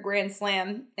career Grand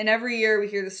Slam. And every year we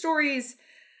hear the stories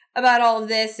about all of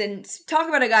this and talk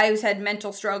about a guy who's had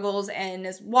mental struggles and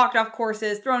has walked off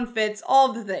courses, thrown fits, all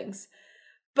of the things.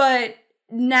 But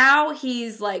now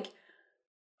he's like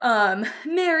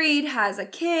married, has a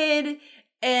kid,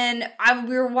 and I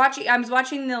was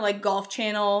watching the like golf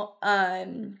channel,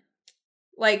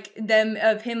 like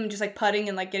of him just like putting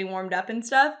and like getting warmed up and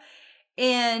stuff.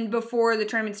 And before the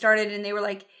tournament started, and they were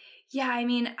like, yeah, I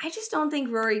mean, I just don't think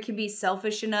Rory can be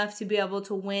selfish enough to be able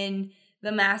to win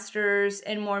the Masters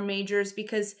and more majors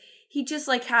because he just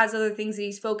like has other things that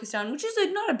he's focused on, which is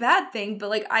not a bad thing, but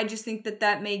like I just think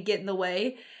that may get in the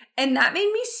way. And that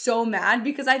made me so mad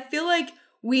because I feel like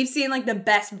we've seen like the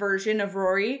best version of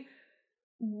Rory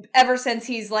ever since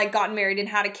he's like gotten married and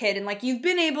had a kid. And like you've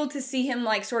been able to see him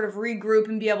like sort of regroup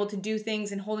and be able to do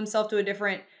things and hold himself to a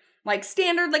different like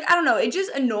standard. Like, I don't know. It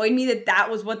just annoyed me that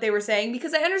was what they were saying,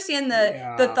 because I understand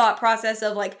the thought process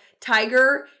of like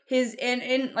Tiger,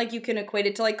 and like you can equate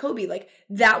it to like Kobe. Like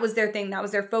that was their thing. That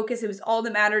was their focus. It was all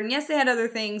that mattered. And yes, they had other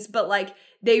things, but like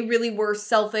they really were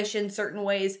selfish in certain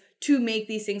ways to make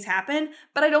these things happen.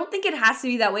 But I don't think it has to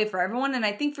be that way for everyone. And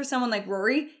I think for someone like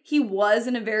Rory, he was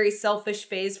in a very selfish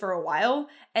phase for a while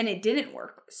and it didn't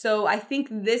work. So I think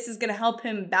this is going to help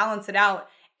him balance it out.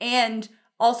 And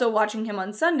also watching him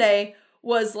on Sunday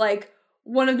was like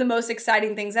one of the most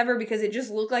exciting things ever, because it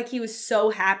just looked like he was so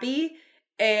happy.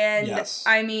 And yes.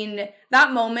 I mean,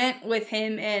 that moment with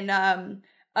him and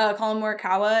Colin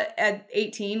Morikawa at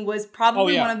 18 was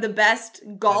probably one of the best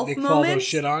golf Nick moments.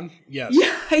 Shit on? Yes.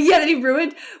 Yeah, that he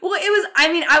ruined. Well, it was,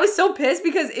 I mean, I was so pissed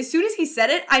because as soon as he said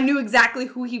it, I knew exactly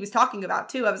who he was talking about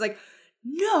too. I was like,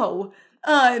 no.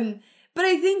 But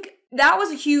I think that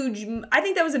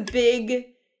was a big,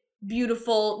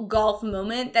 beautiful golf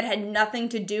moment that had nothing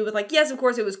to do with like, yes, of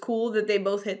course it was cool that they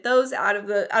both hit those out of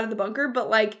the bunker, but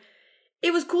like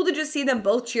it was cool to just see them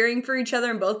both cheering for each other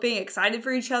and both being excited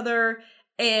for each other.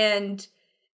 And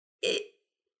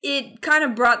it kind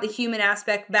of brought the human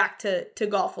aspect back to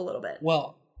golf a little bit.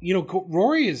 Well, you know,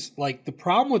 Rory is like, the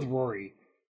problem with Rory,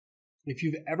 if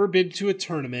you've ever been to a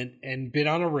tournament and been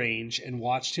on a range and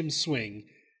watched him swing,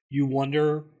 you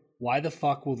wonder, why the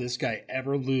fuck will this guy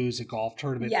ever lose a golf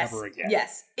tournament ever again?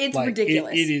 Yes, it's like,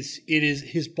 ridiculous. It is,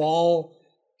 his ball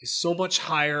is so much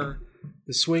higher.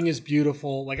 The swing is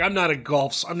beautiful. Like, I'm not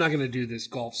going to do this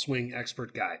golf swing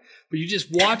expert guy. But you just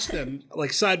watch them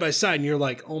like side by side and you're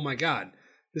like, oh my God,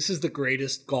 this is the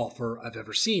greatest golfer I've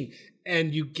ever seen.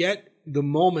 And you get the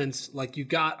moments like you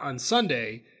got on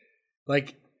Sunday.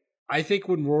 Like, I think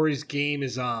when Rory's game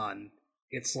is on,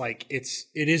 it's like, it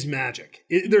is magic.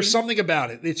 There's something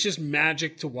about it. It's just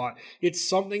magic to watch. It's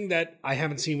something that I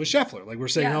haven't seen with Scheffler. Like we're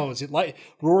saying, oh, is it like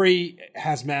Rory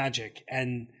has magic?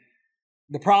 And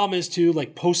the problem is too,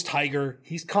 like post Tiger,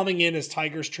 he's coming in as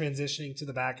Tiger's transitioning to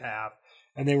the back half,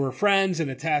 and they were friends and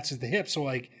attached at the hip. So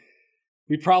like,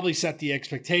 we probably set the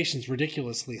expectations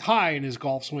ridiculously high, and his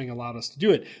golf swing allowed us to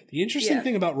do it. The interesting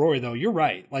thing about Rory, though, you're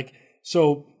right. Like,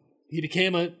 so he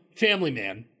became a family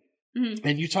man. Mm-hmm.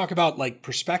 And you talk about like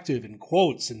perspective and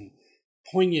quotes and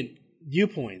poignant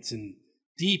viewpoints and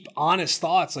deep, honest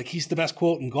thoughts. Like he's the best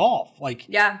quote in golf. Like,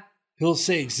 he'll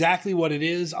say exactly what it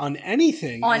is on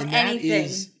anything. That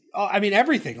is, I mean,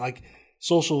 everything, like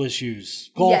social issues,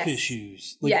 golf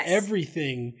issues, like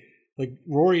everything. Like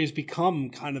Rory has become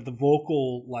kind of the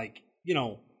vocal, like, you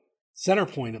know, center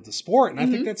point of the sport. And I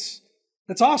think that's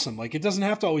awesome. Like it doesn't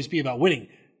have to always be about winning,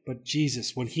 but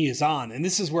Jesus, when he is on, and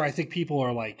this is where I think people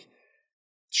are like,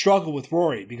 struggle with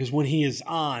Rory, because when he is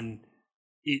on,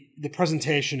 the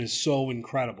presentation is so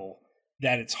incredible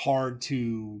that it's hard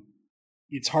to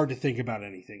think about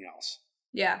anything else.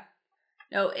 Yeah.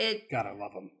 No, God, I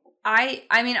love him.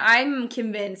 I mean, I'm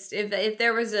convinced if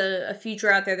there was a future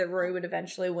out there that Rory would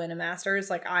eventually win a Masters,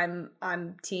 like I'm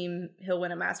team he'll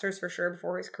win a Masters for sure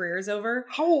before his career is over.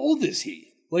 How old is he?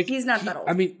 Like he's not that old.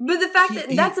 I mean, but the fact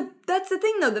that's the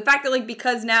thing though. The fact that like,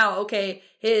 because now, okay,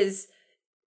 he's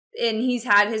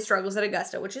had his struggles at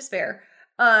Augusta, which is fair.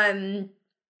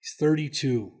 He's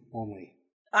 32 only.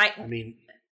 I mean,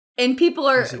 and people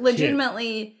are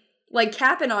legitimately like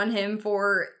capping on him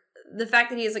for the fact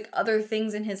that he has like other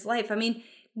things in his life. I mean,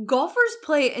 golfers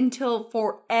play until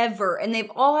forever, and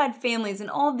they've all had families and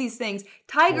all of these things.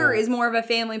 Tiger is more of a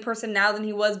family person now than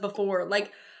he was before.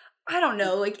 Like, I don't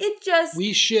know. Like, it just...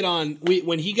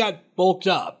 when he got bulked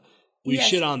up, we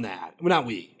shit on that. Well, not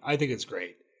we. I think it's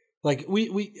great. Like,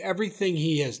 we everything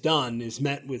he has done is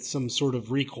met with some sort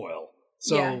of recoil.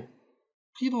 So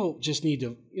people just need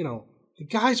to, you know, the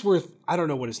guy's worth, I don't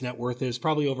know what his net worth is,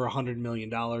 probably over $100 million.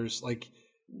 Like,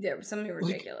 yeah, something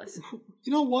ridiculous. Like,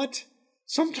 you know what?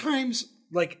 Sometimes,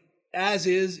 like, as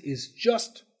is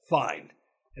just fine.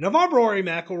 And if I'm Rory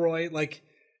McIlroy, like,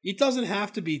 it doesn't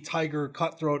have to be Tiger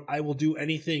cutthroat. I will do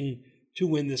anything to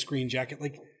win this green jacket.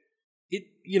 Like, it,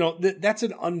 you know, that's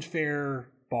an unfair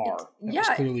bar that was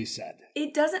clearly said.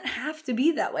 It doesn't have to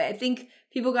be that way. I think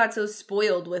people got so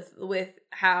spoiled with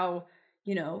how,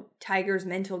 you know, Tiger's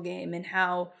mental game and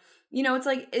how, you know, it's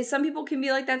like some people can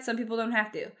be like that, some people don't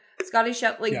have to. Scotty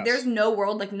Scheffler, like there's no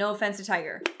world, like no offense to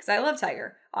Tiger, because I love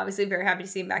Tiger. Obviously very happy to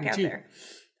see him back out there.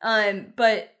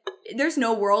 But there's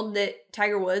no world that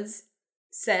Tiger Woods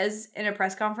says in a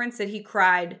press conference that he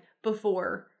cried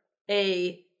before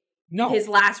his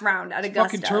last round at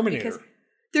Augusta. Fucking Terminator. Because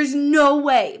there's no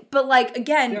way. But like,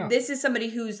 again, this is somebody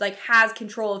who's like has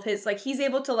control of his, like he's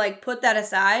able to like put that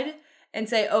aside and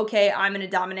say, okay, I'm going to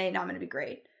dominate and I'm going to be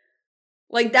great.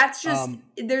 Like that's just,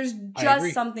 there's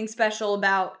just something special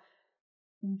about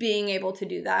being able to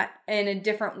do that in a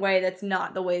different way that's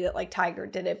not the way that like Tiger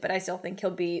did it, but I still think he'll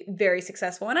be very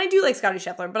successful. And I do like Scottie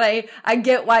Scheffler, but I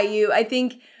get why I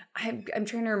think I'm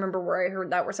trying to remember where I heard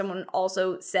that, where someone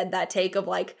also said that take of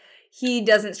like, he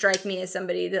doesn't strike me as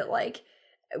somebody that like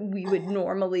we would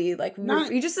normally like,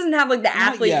 he just doesn't have like the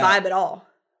athlete vibe at all.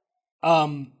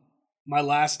 My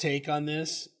last take on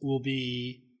this will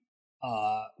be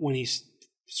when he's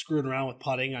screwing around with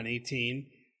putting on 18.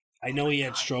 I know he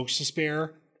had strokes to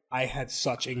spare. I had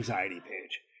such anxiety,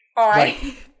 Paige. All right.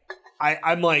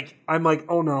 Like, I'm like,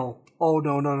 oh no,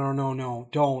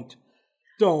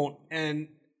 don't. And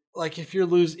like, if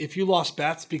you lost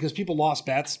bets, because people lost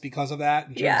bets because of that.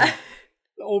 In terms of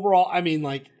overall, I mean,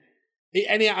 like,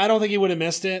 and I don't think he would have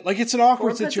missed it. Like, it's an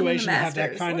awkward situation to have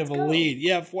that kind of a lead.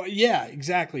 Yeah,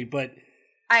 exactly. But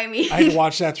I mean, I had to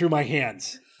watch that through my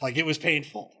hands. Like, it was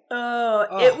painful.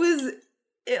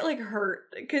 It like hurt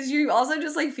because you also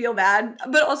just like feel bad,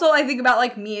 but also I think about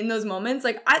like me in those moments.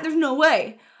 Like, there's no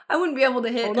way I wouldn't be able to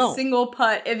hit a single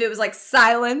putt if it was like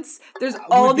silence. There's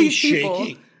all these people.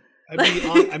 Shaking.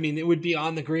 I mean, it would be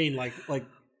on the green, like,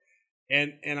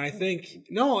 and I think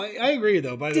I agree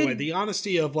though. By the way, the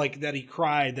honesty of like that he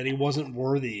cried that he wasn't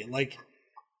worthy, like,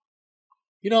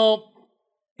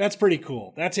 that's pretty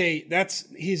cool.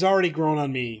 He's already grown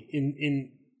on me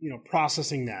in.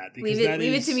 Processing that. Because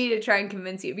leave it to me to try and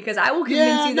convince you, because I will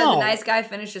convince you that the nice guy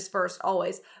finishes first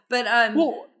always. But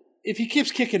well, if he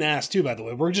keeps kicking ass too, by the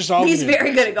way, we're just all he's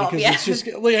very good at golf. Yeah, it's just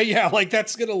like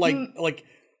that's gonna like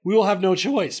we will have no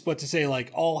choice but to say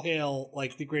like all hail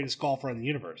like the greatest golfer in the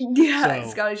universe. Yeah,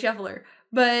 Scottie Scheffler.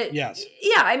 But yes,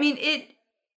 yeah, I mean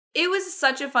it was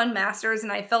such a fun Masters,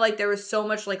 and I felt like there was so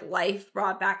much like life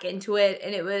brought back into it,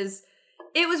 and it was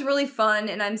really fun,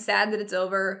 and I'm sad that it's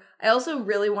over. I also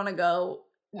really want to go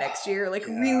next year. Like,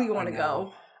 really want to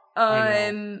go.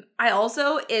 I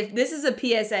also, if this is a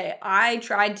PSA, I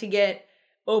tried to get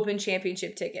Open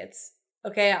Championship tickets.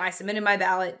 Okay, I submitted my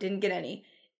ballot, didn't get any.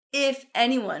 If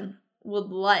anyone would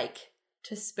like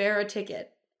to spare a ticket,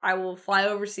 I will fly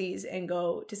overseas and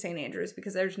go to St. Andrews,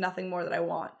 because there's nothing more that I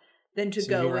want than to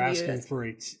go with you. Asking for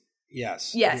it.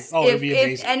 Yes. Oh,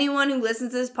 if anyone who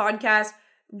listens to this podcast,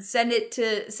 send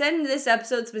this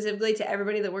episode specifically to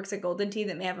everybody that works at Golden Tee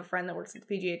that may have a friend that works at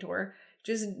the PGA Tour.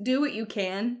 Just do what you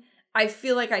can. I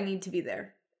feel like I need to be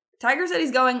there. Tiger said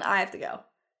he's going. I have to go.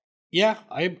 Yeah,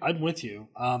 I'm with you.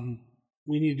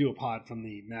 We need to do a pod from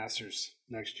the Masters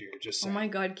next year. Just saying. Oh my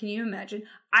God, can you imagine?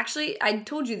 Actually, I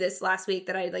told you this last week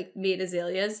that I like made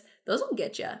azaleas. Those will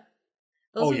get you.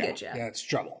 Get you. Yeah, it's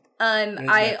trouble.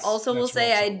 I also will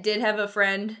say I did have a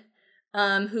friend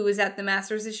who was at the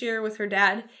Masters this year with her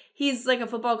dad. He's like a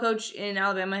football coach in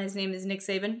Alabama. His name is Nick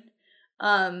Saban.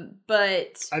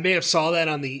 But I may have saw that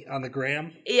on the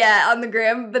gram. Yeah, on the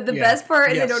gram. But the best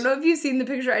part is, I don't know if you've seen the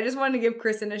picture. I just wanted to give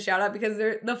Kristen a shout out, because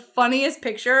the funniest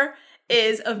picture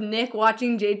is of Nick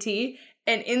watching JT,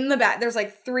 and in the back there's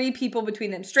like 3 people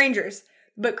between them, strangers.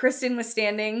 But Kristen was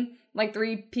standing like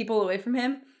 3 people away from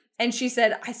him, and she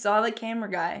said, "I saw the camera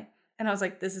guy." And I was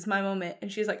like, this is my moment.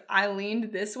 And she's like, I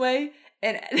leaned this way.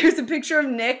 And there's a picture of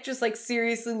Nick just like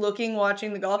seriously looking,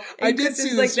 watching the golf. And I did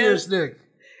see the serious Nick.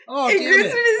 Oh, and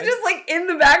Kristen is just like in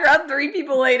the background 3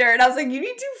 people later. And I was like, you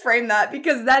need to frame that,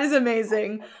 because that is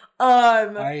amazing.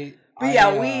 I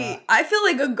feel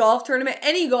like a golf tournament,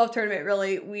 any golf tournament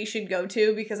really, we should go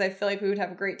to, because I feel like we would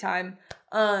have a great time.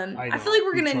 I feel like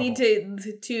we're going to need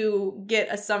to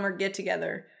get a summer get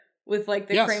together with like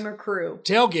the Kramer crew.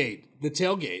 The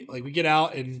tailgate. Like, we get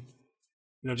out and,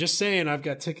 just saying, I've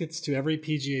got tickets to every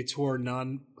PGA Tour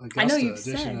non-Augusta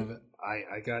edition of it.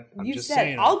 I'm just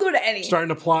saying. I'll go to any. Starting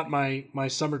to plot my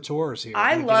summer tours here.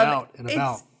 I love out and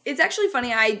about. It's actually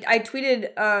funny. I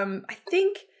tweeted, I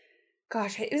think,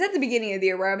 gosh, it was at the beginning of the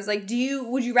year where I was like,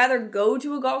 would you rather go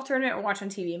to a golf tournament or watch on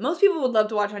TV? Most people would love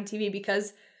to watch on TV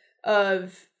because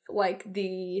of like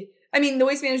the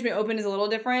Waste Management Open is a little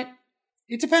different.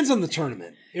 It depends on the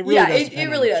tournament. It really does. It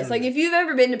really does. Like, if you've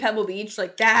ever been to Pebble Beach,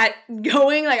 like that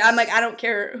going, like, I'm like, I don't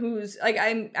care who's like,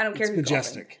 I don't care who's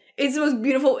majestic. Golfing. It's the most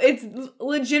beautiful. It's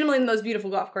legitimately the most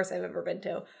beautiful golf course I've ever been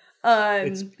to.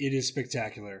 It is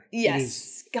spectacular.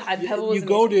 Yes, God, Pebble. You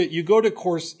go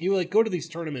to these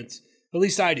tournaments. At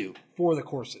least I do, for the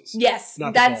courses. Yes,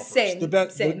 not that's same.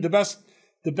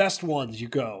 The best ones you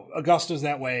go. Augusta's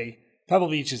that way. Pebble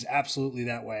Beach is absolutely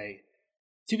that way.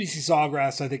 TBC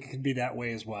Sawgrass, I think it can be that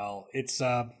way as well. It's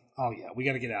we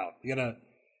got to get out. We got to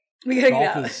get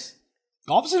out.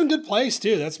 Golf is in a good place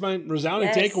too. That's my resounding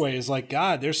takeaway. Is like,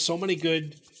 God, there's so many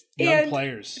good young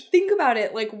players. Think about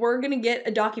it. Like, we're gonna get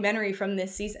a documentary from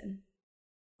this season.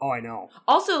 Oh, I know.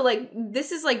 Also, like,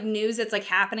 this is like news that's like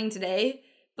happening today.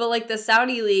 But like the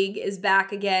Saudi League is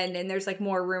back again, and there's like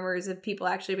more rumors of people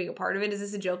actually being a part of it. Is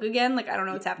this a joke again? Like I don't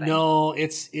know what's happening. No,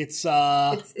 it's is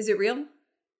it real?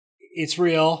 It's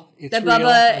real. It's that real.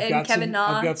 Bubba and Kevin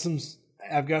Na.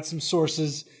 I've got some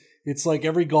sources. It's like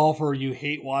every golfer you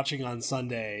hate watching on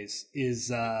Sundays is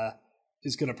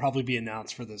going to probably be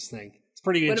announced for this thing. It's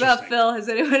pretty interesting. What about Phil? Has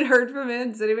anyone heard from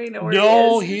him? Does anybody know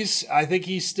where he is? I think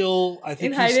he's still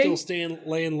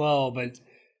laying low, but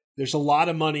there's a lot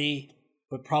of money,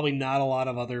 but probably not a lot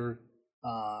of other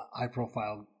high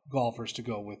profile golfers to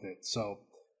go with it. So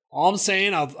all I'm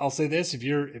saying, I'll say this: if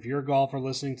you're a golfer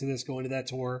listening to this, going to that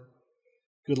tour,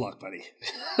 good luck, buddy.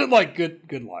 Like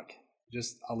good luck.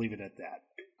 I'll leave it at that.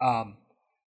 All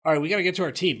right, we got to get to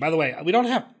our team. By the way, we don't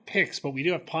have picks, but we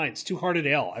do have pints. Two Hearted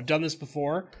Ale. I've done this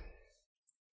before.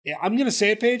 Yeah, I'm going to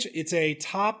say it, Paige. It's a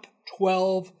top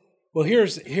 12. Well,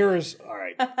 here's all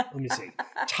right. Let me see.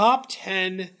 Top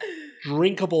 10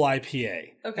 drinkable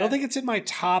IPA. Okay. I don't think it's in my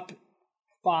top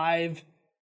 5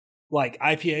 like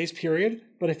IPAs, period.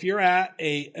 But if you're at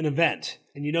an event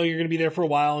and you know you're going to be there for a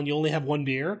while and you only have one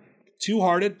beer, Two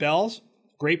Hearted Bells,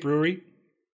 great brewery,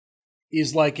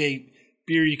 is like a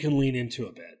beer you can lean into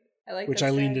a bit. I like which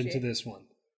I leaned into this one.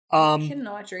 I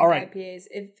cannot drink IPAs.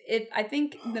 If I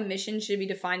think the mission should be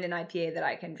to find an IPA that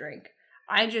I can drink.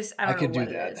 I don't know what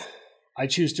it is. I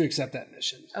choose to accept that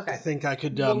mission. Okay. I think I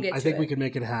could. I think we could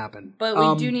make it happen. But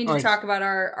we do need to talk about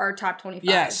our top 25.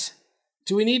 Yes.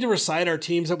 Do we need to recite our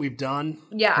teams that we've done?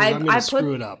 Yeah,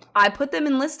 screw it up. I put them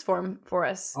in list form for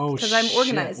us because I'm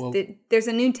organized. Well, there's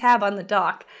a new tab on the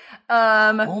doc.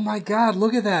 Oh my God!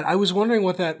 Look at that. I was wondering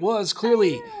what that was.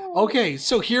 Clearly, okay.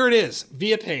 So here it is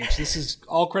via page. This is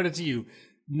all credit to you.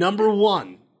 Number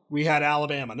 1, we had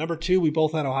Alabama. Number 2, we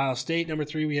both had Ohio State. Number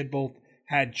 3, we both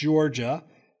had Georgia.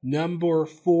 Number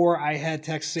 4, I had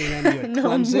Texas A&M. You had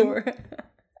Clemson.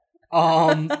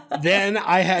 Then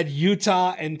I had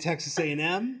Utah and Texas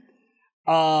A&M.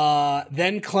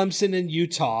 Then Clemson and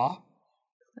Utah.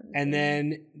 And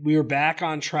then we were back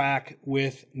on track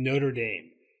with Notre Dame.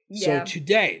 Yeah. So to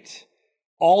date,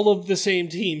 all of the same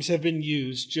teams have been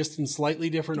used, just in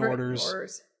slightly different orders.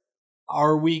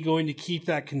 Are we going to keep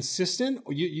that consistent?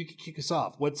 Or you can kick us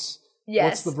off. What's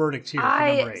the verdict here for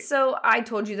number 8? So I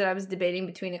told you that I was debating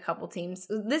between a couple teams.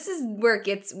 This is where it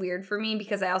gets weird for me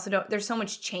because I also there's so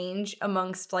much change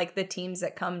amongst like the teams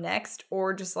that come next,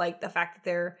 or just like the fact that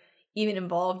they're even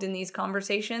involved in these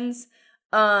conversations,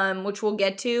 which we'll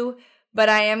get to. But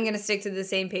I am going to stick to the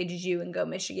same page as you and go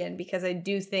Michigan because I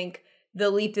do think the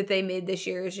leap that they made this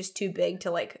year is just too big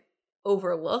to like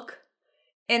overlook.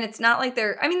 And it's not like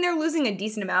they're losing a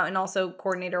decent amount and also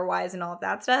coordinator wise and all of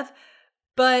that stuff.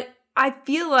 But I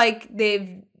feel like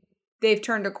they've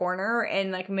turned a corner,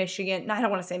 and like Michigan, I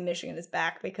don't want to say Michigan is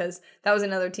back because that was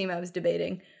another team I was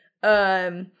debating.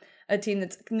 A team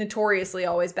that's notoriously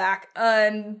always back.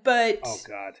 But oh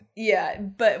God. Yeah,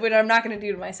 but what I'm not going to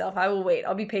do to myself, I will wait.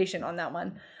 I'll be patient on that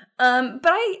one.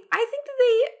 But I think that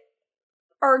they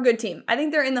are a good team. I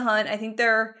think they're in the hunt. I think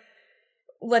they're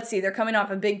coming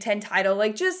off a Big Ten title.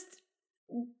 Like, just,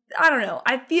 I don't know.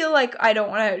 I feel like I don't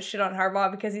want to shit on Harbaugh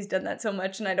because he's done that so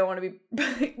much, and I don't want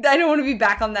to be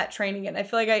back on that train again. I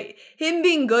feel like him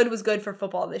being good was good for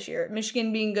football this year.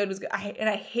 Michigan being good was good. And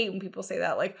I hate when people say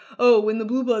that, like, oh, when the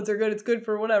Blue Bloods are good, it's good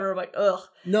for whatever. I'm like, ugh.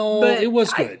 No, but it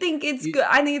was good. I think it's good.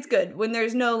 I think it's good when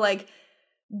there's no like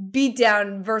beat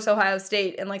down versus Ohio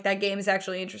State, and like that game is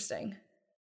actually interesting.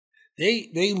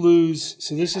 They lose.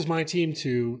 So this is my team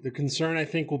too. The concern I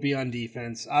think will be on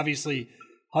defense. Obviously,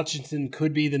 Hutchinson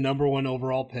could be the number 1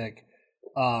 overall pick.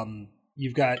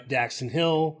 You've got Daxton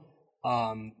Hill.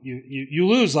 You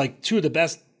lose like 2 of the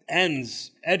best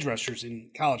edge rushers in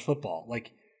college football.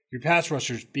 Like your pass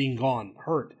rushers being gone,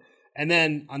 hurt. And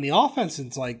then on the offense,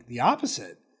 it's like the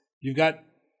opposite. You've got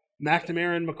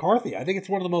McNamara and McCarthy. I think it's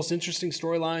one of the most interesting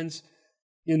storylines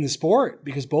in the sport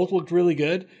because both looked really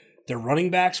good. Their running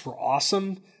backs were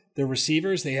awesome. Their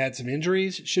receivers, they had some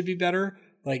injuries, should be better.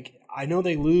 Like, I know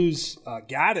they lose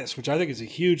Gaddis, which I think is a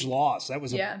huge loss.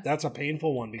 That's a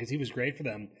painful one because he was great for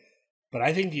them. But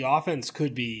I think the offense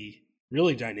could be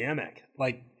really dynamic.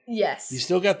 Like, yes, you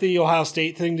still got the Ohio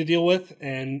State thing to deal with,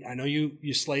 and I know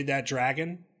you slayed that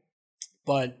dragon,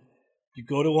 but you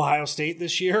go to Ohio State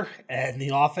this year, and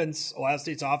Ohio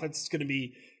State's offense is going to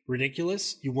be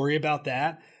ridiculous. You worry about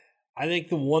that. I think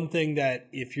the one thing that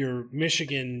if you're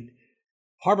Michigan,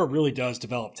 Harbaugh really does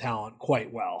develop talent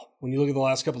quite well when you look at the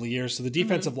last couple of years. So the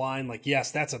defensive line, like,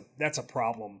 yes, that's a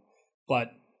problem,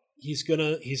 but he's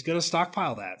gonna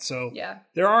stockpile that. So yeah,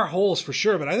 there are holes for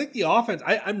sure, but I think the offense.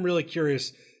 I'm really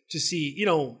curious to see.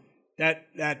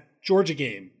 That Georgia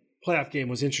game, playoff game,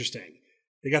 was interesting.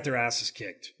 they got their asses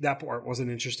kicked. That part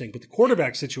wasn't interesting. But the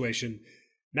quarterback situation,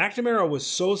 McNamara was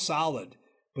so solid,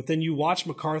 but then you watch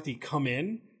McCarthy come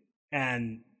in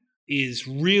and is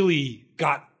really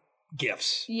got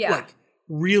gifts. Yeah. Like,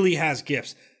 really has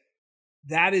gifts.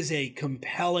 That is a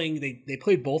compelling, they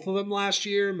played both of them last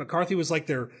year. McCarthy was like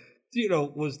their,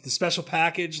 was the special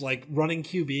package, like running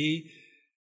QB.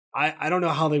 I don't know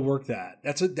how they work that.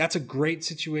 That's a great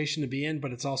situation to be in,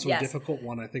 but it's also a difficult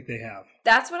one I think they have.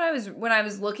 That's what when I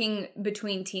was looking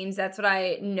between teams, that's what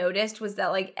I noticed was that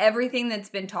like everything that's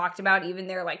been talked about, even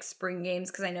their like spring games,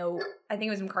 because I think it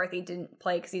was McCarthy didn't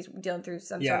play because he's dealing through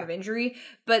some sort of injury,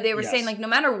 but they were saying like no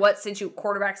matter what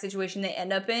quarterback situation they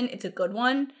end up in, it's a good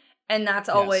one, and that's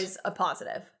always a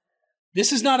positive.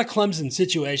 This is not a Clemson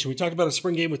situation. We talked about a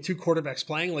spring game with 2 quarterbacks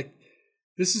playing. Like,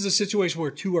 this is a situation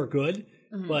where 2 are good.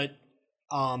 Mm-hmm. But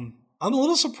I'm a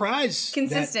little surprised.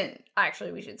 Consistent,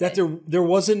 actually, we should say. That there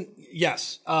wasn't,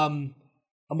 yes. I'm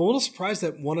a little surprised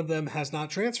that one of them has not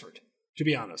transferred, to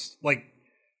be honest. Like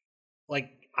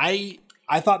I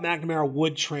thought McNamara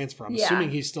would transfer. I'm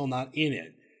assuming he's still not in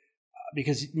it.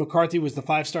 Because McCarthy was the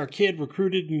 5-star kid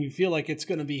recruited, and you feel like it's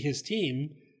going to be his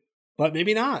team. But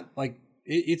maybe not. Like,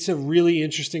 it's a really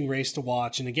interesting race to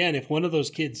watch. And again, if one of those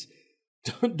kids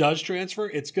does transfer,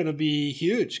 it's going to be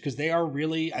huge because they are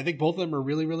really, I think both of them are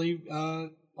really, really,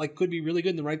 could be really good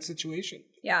in the right situation.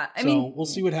 Yeah. I mean, we'll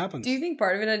see what happens. Do you think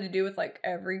part of it had to do with like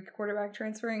every quarterback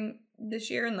transferring this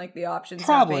year and like the options?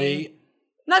 Probably.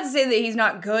 Not to say that he's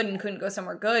not good and couldn't go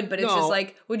somewhere good, but it's just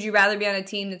like, would you rather be on a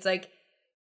team that's like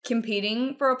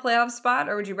competing for a playoff spot,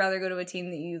 or would you rather go to a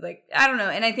team that you like? I don't know.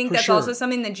 And I think that's also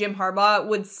something that Jim Harbaugh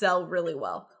would sell really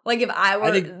well. Like if I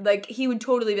were he would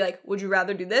totally be like, would you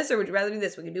rather do this or would you rather do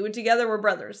this? We can do it together. We're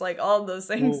brothers. Like all of those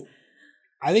things. Well,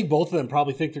 I think both of them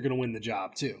probably think they're going to win the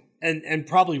job too. And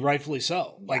probably rightfully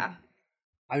so. Like,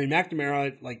 I mean,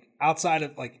 McNamara, like outside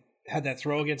of like had that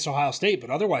throw against Ohio State,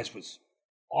 but otherwise was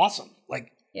awesome.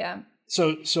 Like,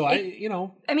 So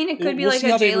it could be like a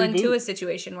Jalen Tua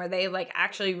situation where they like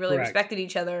actually really respected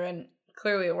each other, and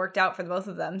clearly it worked out for both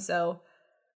of them. So,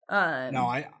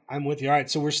 no, I'm with you. All right,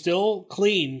 so we're still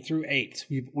clean through 8.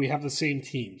 We have the same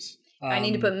teams. I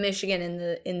need to put Michigan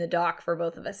in the doc for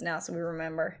both of us now, so we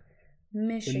remember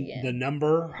Michigan. The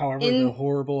number, however, the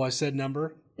horrible I said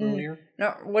number earlier.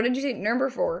 No, what did you say number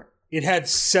for? It had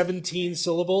 17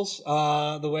 syllables,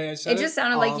 the way I said it. It just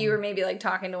sounded like you were maybe like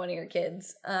talking to one of your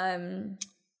kids.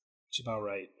 It's about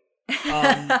right.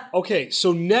 Okay,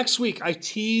 so next week I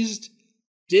teased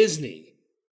Disney.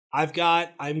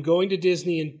 I'm going to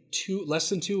Disney in less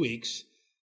than 2 weeks.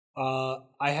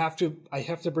 I have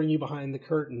to bring you behind the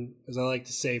curtain, as I like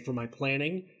to say, for my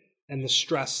planning and the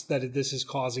stress that this is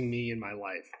causing me in my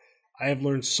life. I have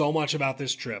learned so much about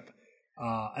this trip.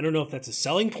 I don't know if that's a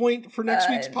selling point for next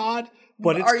week's pod,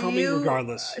 but it's coming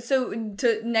regardless. So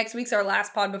next week's our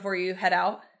last pod before you head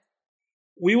out?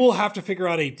 We will have to figure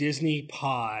out a Disney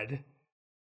pod.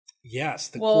 Yes.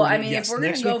 If we're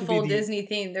going to go full Disney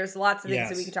theme, there's lots of things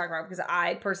that we can talk about because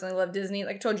I personally love Disney.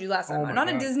 Like I told you last time, I'm not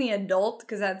a Disney adult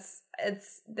because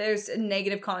there's a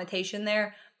negative connotation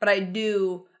there, but I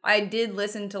did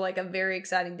listen to like a very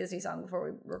exciting Disney song before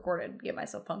we recorded to get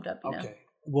myself pumped up, you know?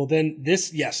 Well, then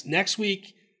next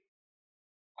week,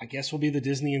 I guess will be the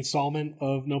Disney installment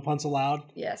of No Punts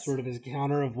Allowed. Yes. Sort of as a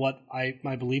counter of what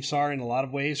my beliefs are in a lot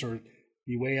of ways, or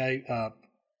the way I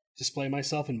display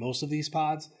myself in most of these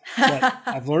pods. But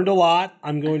I've learned a lot.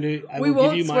 I will give you my breakdown. We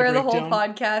won't swear the whole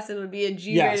podcast. It'll be a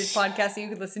G-rated podcast that you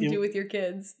could listen to with your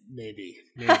kids. Maybe.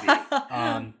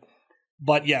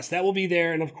 But yes, that will be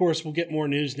there. And of course, we'll get more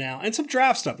news now and some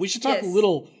draft stuff. We should talk a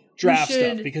little draft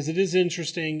stuff because it is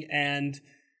interesting, and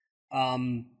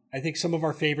I think some of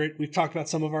our we've talked about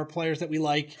some of our players that we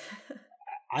like.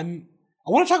 I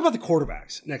want to talk about the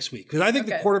quarterbacks next week because I think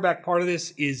the quarterback part of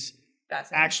this is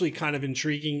actually kind of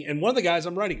intriguing, and one of the guys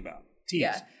I'm writing about, Tease.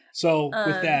 Yeah. So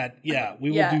with that,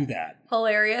 we will do that.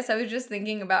 Hilarious. I was just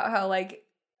thinking about how like,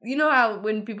 you know how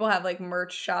when people have like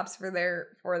merch shops for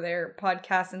their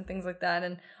podcasts and things like that,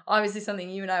 and obviously something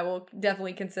you and I will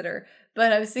definitely consider.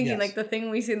 But I was thinking like the thing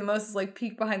we see the most is like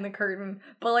peek behind the curtain,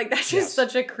 but like that's just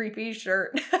such a creepy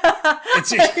shirt.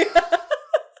 It's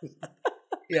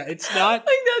not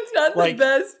like that's not like, the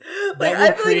best. Like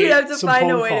I feel like we have to find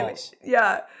a way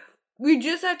we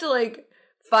just have to like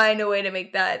find a way to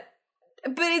make that.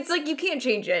 But it's like you can't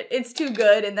change it. It's too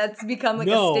good, and that's become like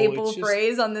a staple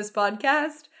phrase on this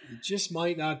podcast. It just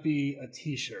might not be a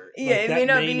T-shirt. Yeah, like, it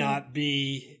may not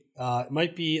be. It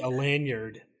might be a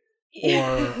lanyard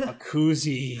or a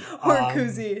koozie. Or a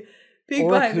koozie. Peek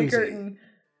behind the curtain.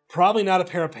 Probably not a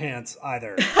pair of pants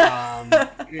either.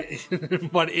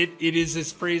 But it is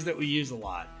this phrase that we use a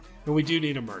lot. And we do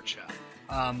need a merch shop.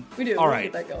 We do. All we'll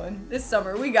right. get that going. This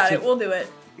summer. We got it. We'll do it.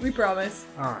 We promise.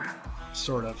 All right.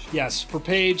 Sort of. Yes. For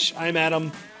Paige, I'm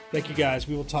Adam. Thank you guys.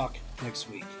 We will talk next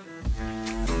week.